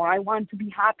anymore. I want to be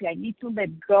happy. I need to let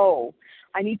go.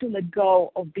 I need to let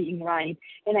go of being right.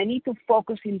 And I need to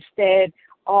focus instead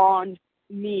on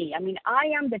me. I mean,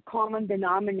 I am the common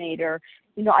denominator.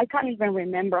 I can't even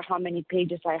remember how many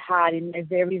pages I had in my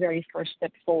very, very first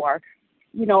step 4.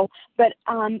 But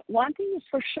one thing is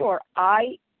for sure,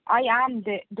 I am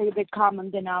the common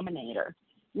denominator,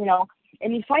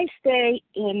 and if I stay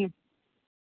in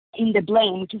the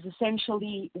blame, which is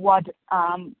essentially what,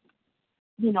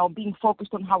 being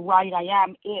focused on how right I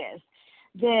am is,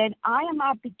 then I am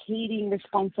abdicating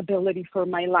responsibility for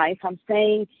my life. I'm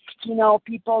saying,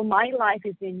 people, my life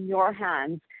is in your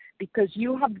hands. Because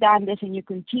you have done this and you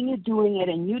continue doing it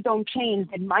and you don't change,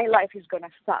 then my life is going to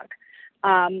suck.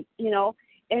 And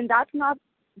that's not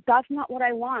what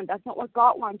I want. That's not what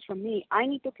God wants from me. I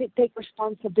need to take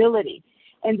responsibility.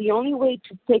 And the only way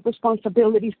to take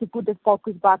responsibility is to put the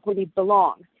focus back where it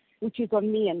belongs, which is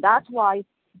on me. And that's why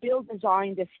Bill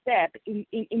designed the step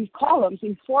in columns,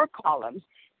 in 4 columns,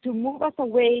 to move us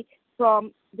away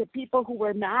from the people who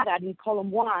were mad at in column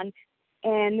 1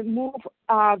 and move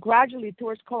gradually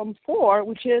towards column 4,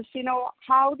 which is,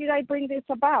 how did I bring this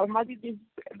about? How did this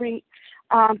bring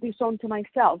this on to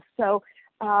myself? So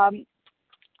I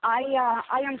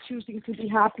am choosing to be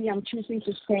happy. I'm choosing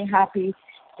to stay happy.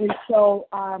 And so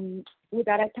with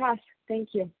that, I pass. Thank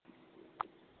you.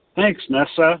 Thanks,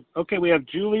 Nessa. Okay, we have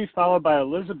Julie followed by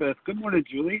Elizabeth. Good morning,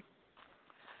 Julie.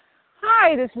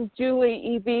 Hi, this is Julie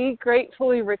E.B.,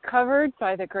 gratefully recovered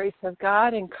by the grace of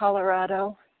God in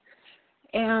Colorado.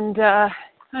 And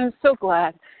I'm so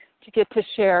glad. to get to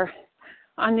share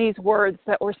on these words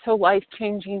that were so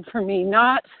life-changing for me.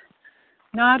 Not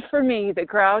for me, the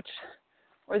grouch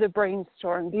or the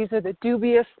brainstorm. These are the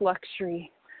dubious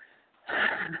luxury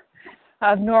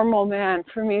of normal man.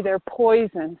 For me, they're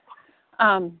poison.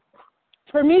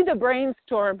 For me, the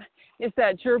brainstorm is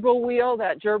that gerbil wheel,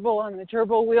 that gerbil on the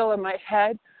gerbil wheel in my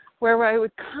head, where I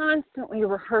would constantly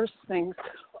rehearse things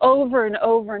over and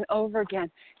over and over again,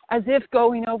 as if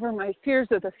going over my fears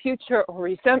of the future or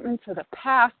resentments of the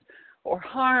past or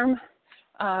harm,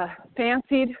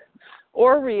 fancied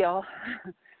or real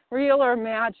or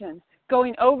imagined,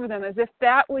 going over them as if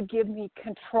that would give me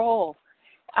control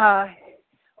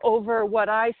over what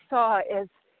I saw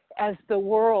as the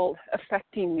world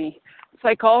affecting me. It's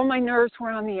like all my nerves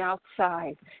were on the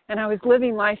outside, and I was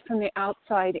living life from the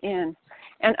outside in,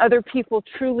 and other people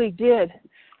truly did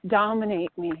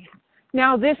dominate me.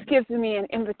 Now this gives me an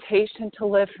invitation to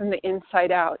live from the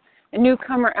inside out. A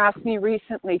newcomer asked me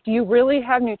recently, do you really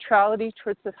have neutrality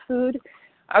towards the food?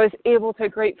 I was able to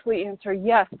gratefully answer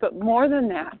yes, but more than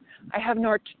that, I have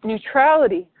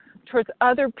neutrality towards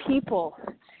other people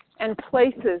and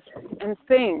places and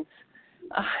things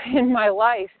in my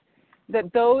life,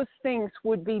 that those things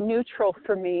would be neutral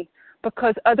for me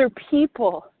because other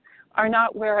people are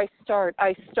not where I start.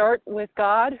 I start with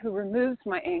God, who removes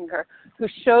my anger, who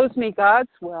shows me God's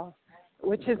will,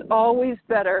 which is always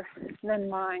better than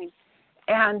mine,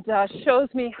 and shows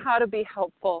me how to be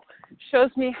helpful,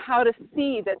 shows me how to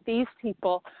see that these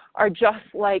people are just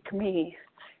like me.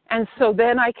 And so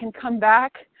then I can come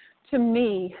back to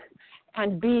me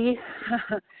and be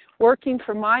working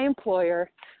for my employer,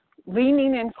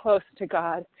 leaning in close to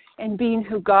God, and being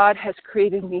who God has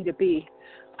created me to be.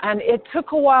 And it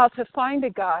took a while to find a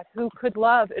God who could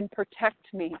love and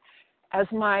protect me as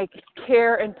my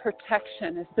care and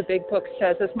protection, as the big book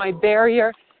says, as my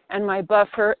barrier and my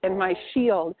buffer and my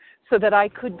shield, so that I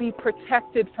could be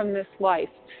protected from this life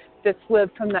that's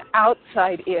lived from the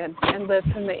outside in and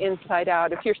lived from the inside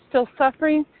out. If you're still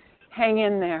suffering, hang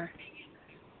in there.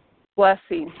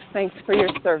 Blessings. Thanks for your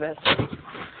service.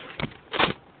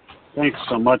 Thanks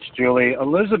so much, Julie.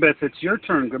 Elizabeth, it's your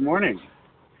turn. Good morning.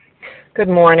 Good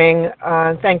morning.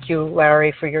 Thank you,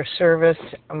 Larry, for your service.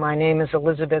 My name is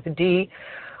Elizabeth D.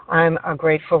 I'm a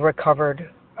grateful, recovered,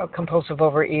 compulsive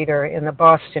overeater in the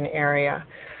Boston area.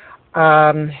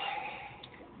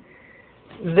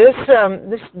 This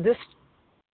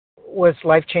was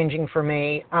life-changing for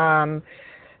me.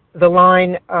 The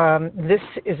line, this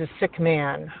is a sick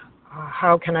man.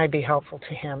 How can I be helpful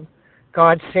to him?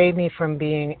 God, save me from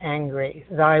being angry.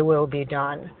 Thy will be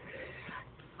done.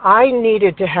 I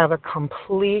needed to have a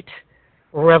complete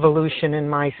revolution in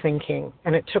my thinking,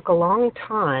 and it took a long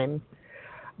time,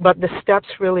 but the steps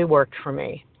really worked for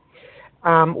me.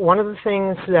 One of the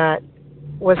things that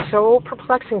was so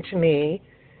perplexing to me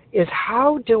is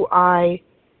how do I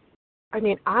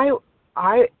in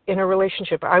a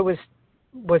relationship, I was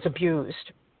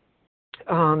abused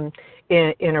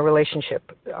in a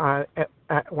relationship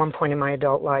at one point in my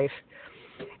adult life.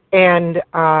 And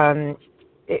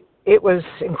it was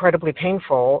incredibly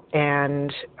painful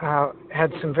and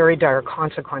had some very dire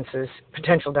consequences,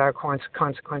 potential dire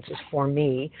consequences for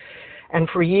me. And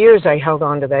for years I held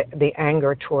on to the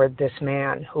anger toward this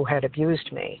man who had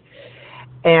abused me.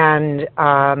 And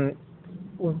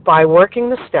by working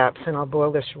the steps, and I'll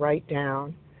boil this right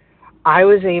down, I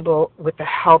was able, with the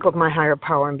help of my higher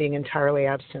power and being entirely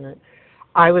abstinent,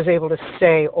 I was able to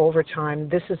say over time,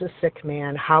 this is a sick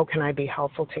man, how can I be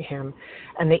helpful to him?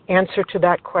 And the answer to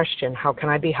that question, how can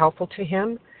I be helpful to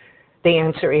him? The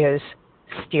answer is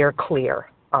steer clear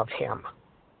of him.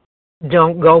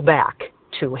 Don't go back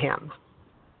to him.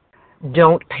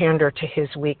 Don't pander to his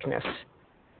weakness.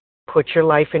 Put your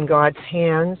life in God's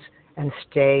hands and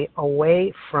stay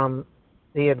away from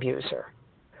the abuser.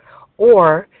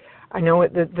 Or, I know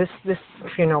this,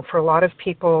 for a lot of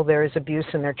people, there is abuse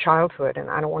in their childhood, and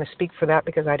I don't want to speak for that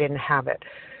because I didn't have it.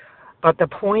 But the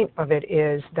point of it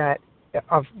is that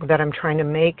I'm trying to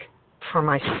make for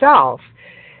myself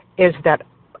is that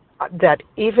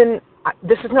even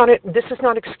this is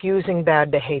not excusing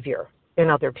bad behavior in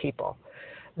other people.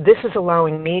 This is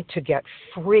allowing me to get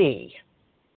free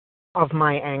of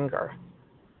my anger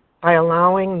by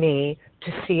allowing me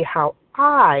to see how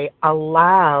I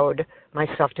allowed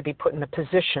myself to be put in a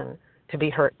position to be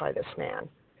hurt by this man.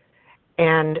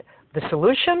 And the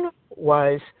solution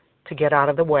was to get out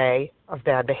of the way of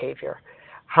bad behavior.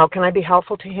 How can I be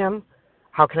helpful to him?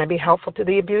 How can I be helpful to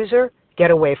the abuser?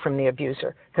 Get away from the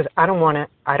abuser, because I don't want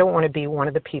to be one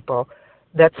of the people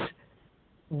that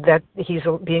he's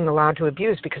being allowed to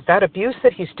abuse, because that abuse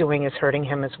that he's doing is hurting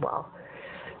him as well.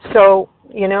 So,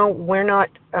 we're not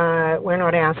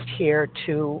asked here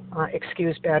to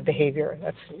excuse bad behavior.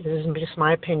 This is just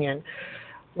my opinion.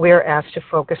 We're asked to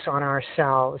focus on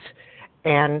ourselves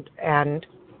and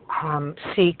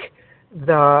seek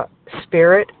the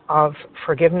spirit of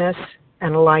forgiveness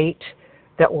and light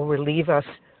that will relieve us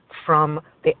from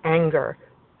the anger,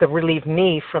 that relieve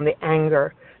me from the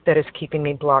anger that is keeping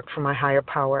me blocked from my higher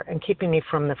power and keeping me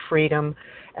from the freedom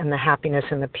and the happiness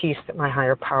and the peace that my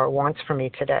higher power wants for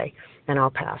me today. And I'll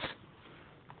pass.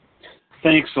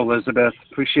 Thanks, Elizabeth.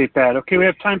 Appreciate that. Okay, we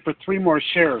have time for 3 more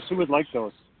shares. Who would like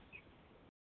those?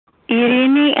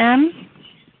 Irini M.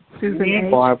 Susan H.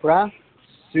 Barbara.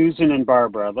 Susan and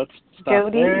Barbara. Let's stop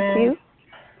Jody, there. you.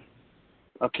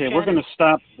 Okay, we're going to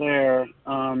stop there.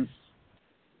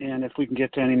 And if we can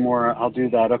get to any more, I'll do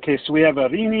that. Okay, so we have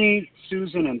Irini,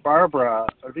 Susan, and Barbara.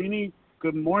 Irini,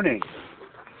 good morning.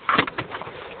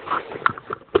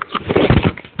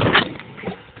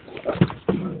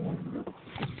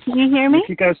 Can you hear me? If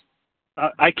you guys,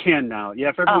 I can now. Yeah,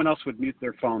 if everyone else would mute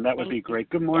their phone, that would be great.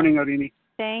 Good morning, Irini.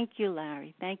 Thank you,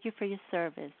 Larry. Thank you for your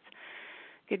service.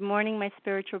 Good morning, my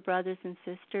spiritual brothers and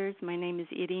sisters. My name is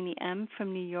Irini M.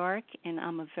 from New York, and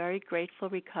I'm a very grateful,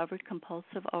 recovered,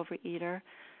 compulsive overeater.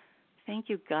 Thank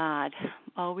you, God.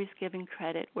 Always giving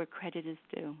credit where credit is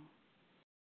due.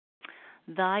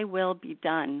 Thy will be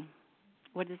done.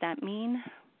 What does that mean?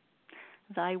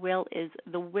 The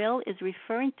will is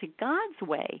referring to God's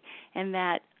way, and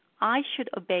that I should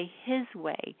obey His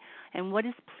way, and what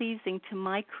is pleasing to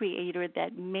my Creator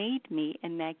that made me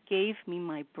and that gave me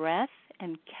my breath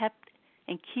and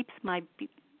keeps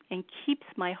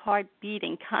my heart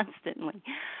beating constantly.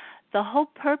 The whole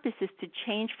purpose is to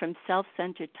change from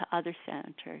self-centered to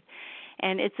other-centered.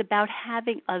 And it's about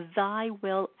having a thy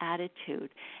will attitude.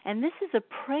 And this is a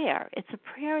prayer. It's a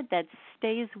prayer that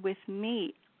stays with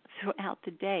me throughout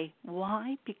the day.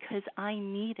 Why? Because I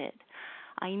need it.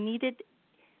 I need it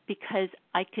because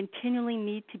I continually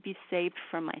need to be saved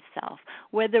from myself.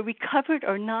 Whether recovered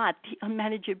or not, the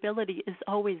unmanageability is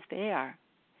always there.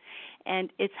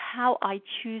 And it's how I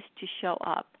choose to show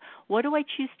up. What do I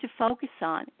choose to focus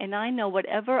on? And I know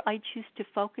whatever I choose to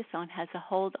focus on has a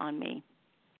hold on me.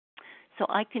 So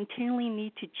I continually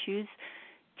need to choose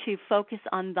to focus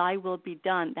on thy will be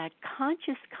done, that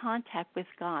conscious contact with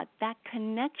God, that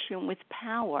connection with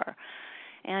power.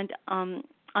 And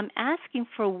I'm asking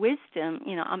for wisdom.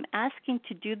 I'm asking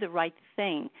to do the right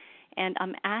thing. And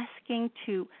I'm asking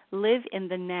to live in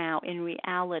the now, in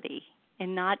reality,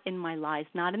 and not in my lies,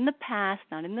 not in the past,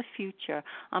 not in the future.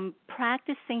 I'm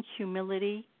practicing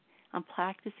humility. I'm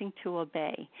practicing to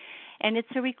obey. And it's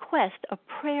a request. A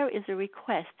prayer is a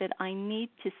request that I need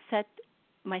to set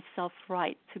myself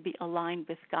right, to be aligned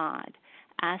with God.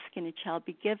 Ask and it shall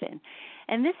be given.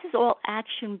 And this is all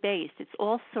action-based. It's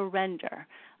all surrender,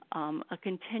 a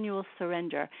continual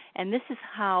surrender. And this is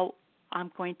how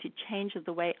I'm going to change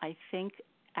the way I think,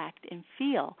 act, and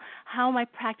feel. How am I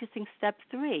practicing step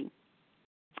 3?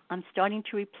 I'm starting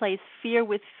to replace fear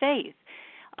with faith.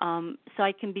 So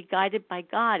I can be guided by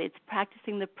God. It's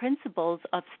practicing the principles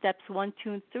of steps 1,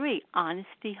 2, and 3,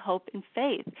 honesty, hope, and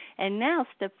faith. And now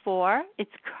step 4,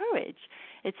 it's courage.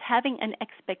 It's having an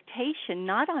expectation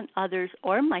not on others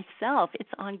or myself. It's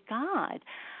on God.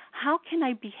 How can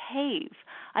I behave?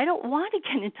 I don't want to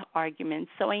get into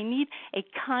arguments, so I need a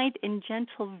kind and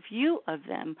gentle view of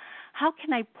them. How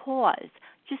can I pause?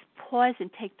 Just pause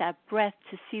and take that breath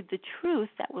to see the truth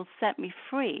that will set me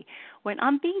free. When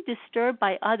I'm being disturbed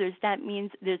by others, that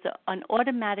means there's an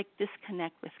automatic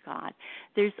disconnect with God.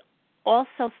 There's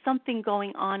also something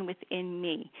going on within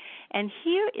me. And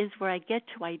here is where I get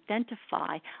to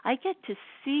identify. I get to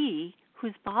see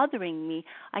who's bothering me.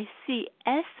 I see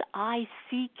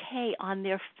SICK on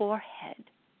their forehead.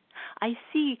 I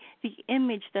see the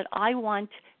image that I want,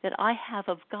 that I have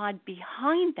of God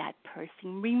behind that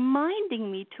person,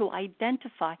 reminding me to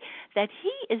identify that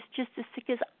he is just as sick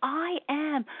as I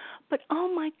am. But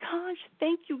oh my gosh,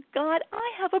 thank you, God,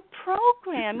 I have a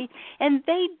program, and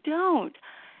they don't.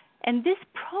 And this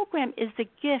program is the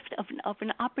gift of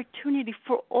an opportunity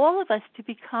for all of us to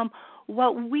become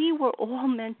what we were all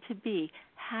meant to be,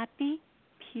 happy,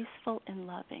 peaceful, and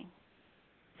loving.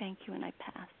 Thank you, and I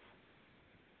pass.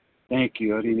 Thank you,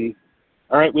 Irini.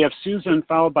 All right, we have Susan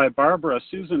followed by Barbara.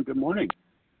 Susan, good morning.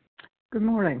 Good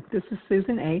morning. This is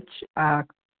Susan H.,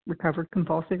 recovered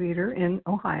compulsive eater in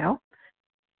Ohio.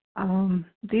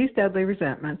 These deadly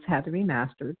resentments had to be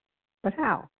mastered, but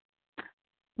how?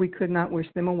 We could not wish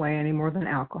them away any more than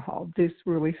alcohol. This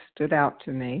really stood out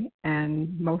to me,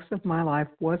 and most of my life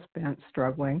was spent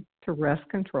struggling to wrest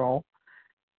control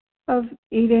of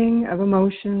eating, of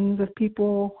emotions, of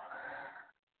people,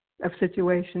 of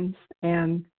situations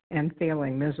and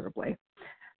failing miserably.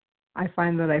 I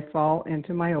find that I fall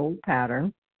into my old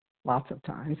pattern, lots of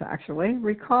times actually,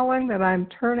 recalling that I'm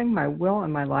turning my will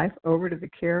and my life over to the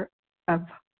care of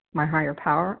my higher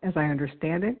power as I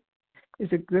understand it is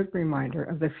a good reminder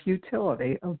of the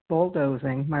futility of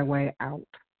bulldozing my way out.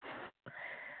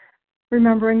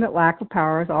 Remembering that lack of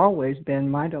power has always been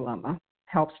my dilemma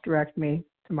helps direct me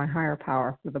to my higher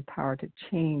power for the power to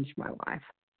change my life.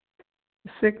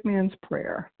 The sick man's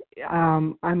prayer.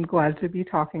 I'm glad to be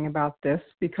talking about this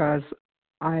because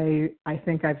I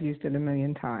think I've used it a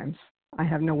million times. I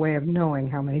have no way of knowing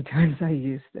how many times I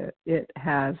used it. It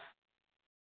has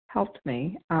helped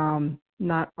me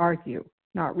not argue,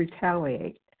 not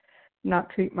retaliate, not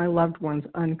treat my loved ones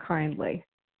unkindly.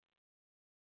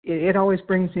 It always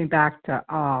brings me back to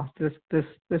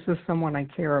this is someone I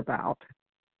care about,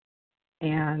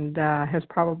 and has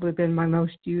probably been my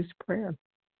most used prayer.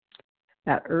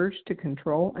 That urge to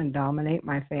control and dominate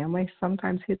my family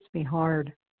sometimes hits me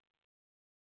hard.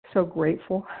 So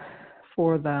grateful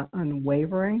for the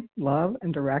unwavering love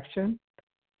and direction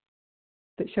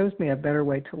that shows me a better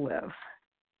way to live.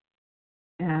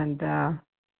 And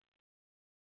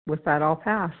with that, I'll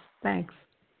pass. Thanks.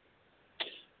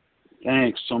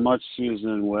 Thanks so much,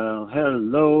 Susan. Well,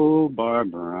 hello,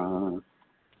 Barbara.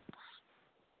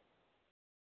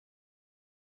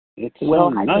 It's so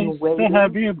nice to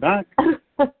have you back.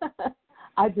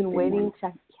 I've been waiting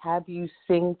to have you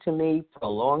sing to me for a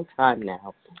long time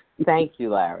now. Thank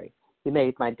you, Larry. You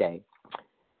made my day.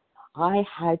 I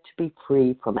had to be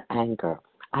free from anger.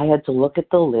 I had to look at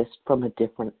the list from a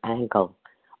different angle.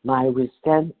 My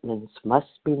resentments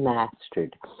must be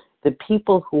mastered. The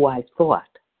people who I thought,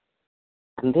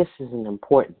 and this is an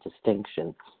important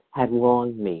distinction, had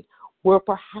wronged me were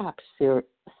perhaps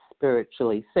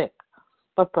spiritually sick,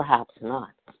 but perhaps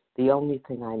not. The only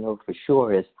thing I know for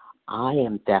sure is I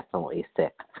am definitely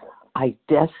sick. I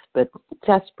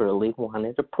desperately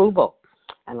wanted approval,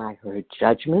 and I heard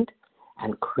judgment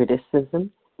and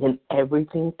criticism in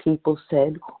everything people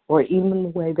said or even the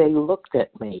way they looked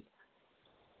at me.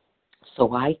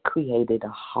 So I created a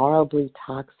horribly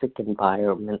toxic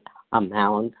environment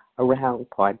around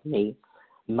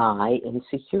my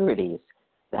insecurities.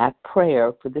 That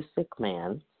prayer for the sick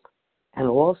man, and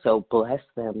also bless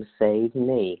them, save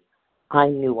me, I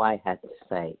knew I had to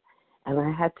say. And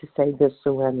I had to say this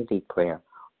serenity prayer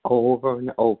over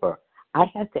and over. I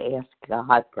had to ask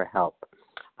God for help.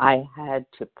 I had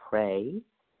to pray,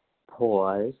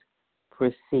 pause,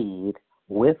 proceed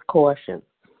with caution.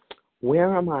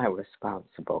 Where am I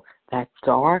responsible? That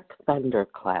dark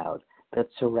thundercloud that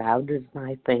surrounded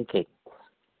my thinking.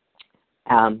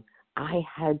 I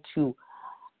had to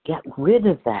get rid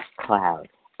of that cloud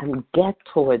and get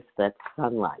towards that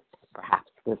sunlight,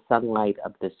 perhaps the sunlight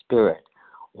of the Spirit,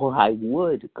 or I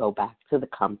would go back to the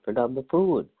comfort of the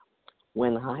food.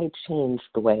 When I changed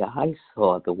the way I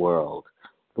saw the world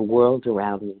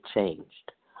around me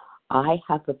changed. I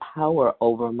have the power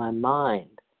over my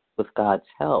mind with God's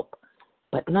help,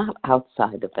 but not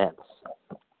outside events.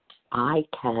 I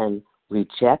can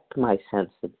reject my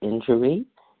sense of injury,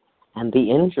 and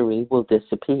the injury will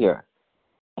disappear.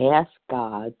 Ask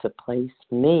God to place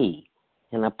me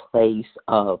in a place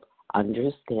of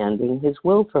understanding His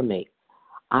will for me.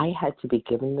 I had to be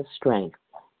given the strength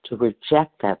to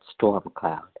reject that storm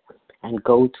cloud and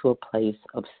go to a place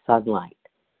of sunlight,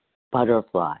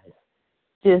 butterflies,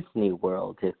 Disney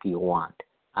World if you want.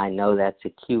 I know that's a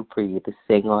cue for you to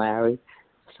sing, Larry,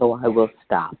 so I will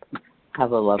stop.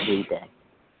 Have a lovely day.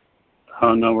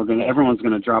 Oh no, everyone's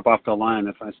gonna drop off the line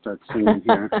if I start singing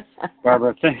here.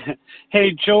 Barbara,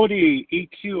 hey Jody,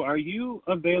 EQ, are you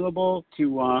available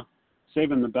to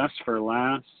saving the best for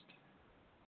last?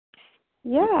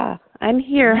 Yeah, I'm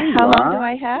here. How long do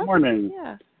I have? Good morning.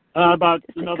 Yeah. About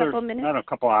Just another, a couple minutes? a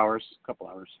couple hours.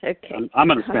 Okay. I'm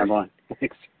going to stand by.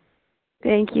 Thanks.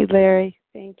 Thank you, Larry.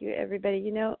 Thank you,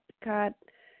 everybody. God,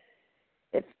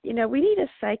 we need a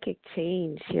psychic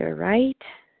change here, right?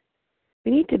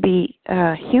 We need to be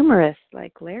humorous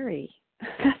like Larry.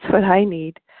 That's what I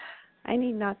need. I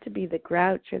need not to be the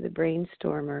grouch or the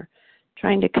brainstormer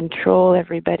trying to control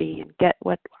everybody and get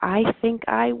what I think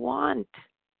I want.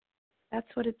 That's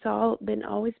what it's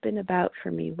always been about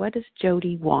for me. What does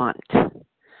Jody want?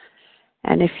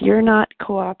 And if you're not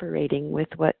cooperating with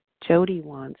what Jody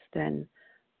wants, then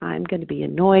I'm going to be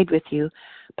annoyed with you.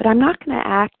 But I'm not going to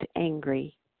act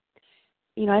angry.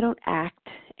 I don't act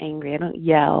angry. I don't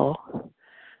yell.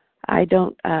 I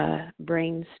don't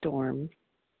brainstorm.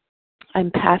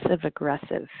 I'm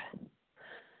passive-aggressive.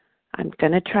 I'm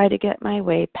going to try to get my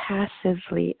way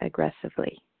passively,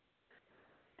 aggressively.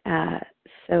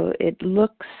 So it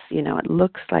looks, it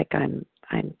looks like I'm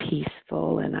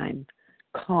peaceful and I'm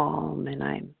calm and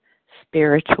I'm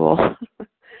spiritual,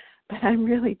 but I'm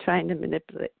really trying to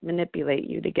manipulate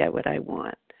you to get what I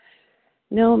want.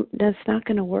 No, that's not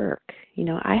going to work.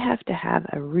 I have to have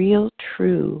a real,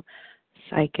 true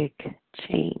psychic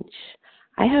change.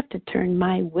 I have to turn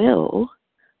my will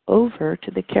over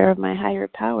to the care of my higher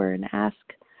power and ask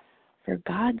for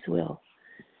God's will.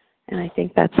 And I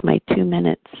think that's my 2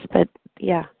 minutes. But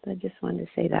yeah, I just wanted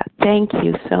to say that. Thank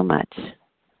you so much.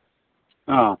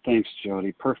 Oh, thanks,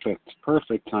 Jody. Perfect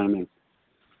timing.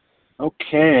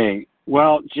 Okay.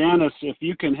 Well, Janice, if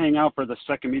you can hang out for the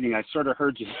second meeting, I sort of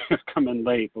heard you come in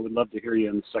late, but we'd love to hear you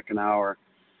in the second hour.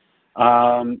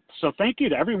 So thank you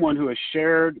to everyone who has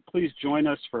shared. Please join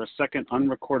us for a second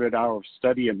unrecorded hour of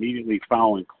study immediately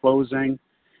following closing.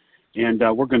 And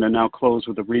we're going to now close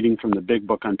with a reading from the Big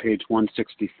Book on page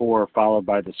 164, followed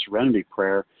by the Serenity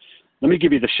Prayer. Let me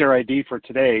give you the share ID for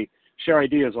today. Share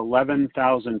ID is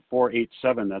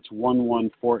 11,487. That's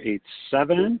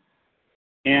 11487.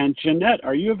 And Jeanette,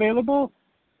 are you available?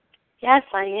 Yes,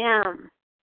 I am.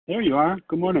 There you are.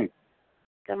 Good morning.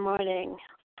 Good morning.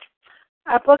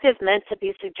 Our book is meant to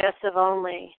be suggestive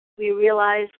only. We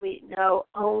realize we know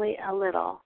only a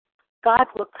little. God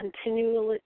will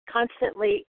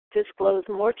constantly disclose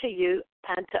more to you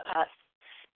than to us.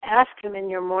 Ask Him in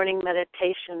your morning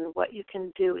meditation what you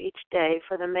can do each day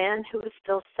for the man who is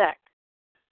still sick.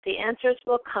 The answers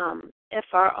will come if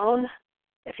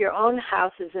your own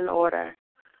house is in order.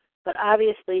 But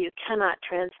obviously you cannot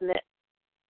transmit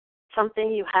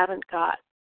something you haven't got.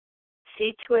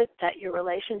 See to it that your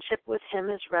relationship with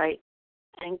Him is right,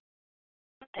 and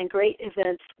great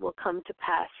events will come to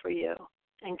pass for you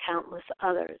and countless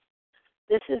others.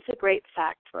 This is a great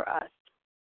fact for us.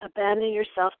 Abandon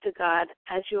yourself to God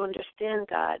as you understand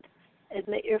God.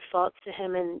 Admit your faults to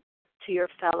Him and to your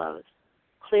fellows.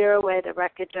 Clear away the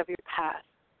wreckage of your past.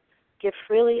 Give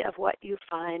freely of what you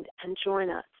find and join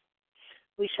us.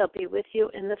 We shall be with you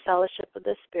in the fellowship of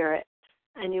the Spirit,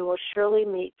 and you will surely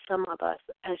meet some of us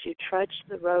as you trudge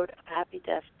the road of happy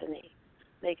destiny.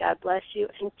 May God bless you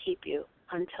and keep you.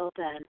 Until then.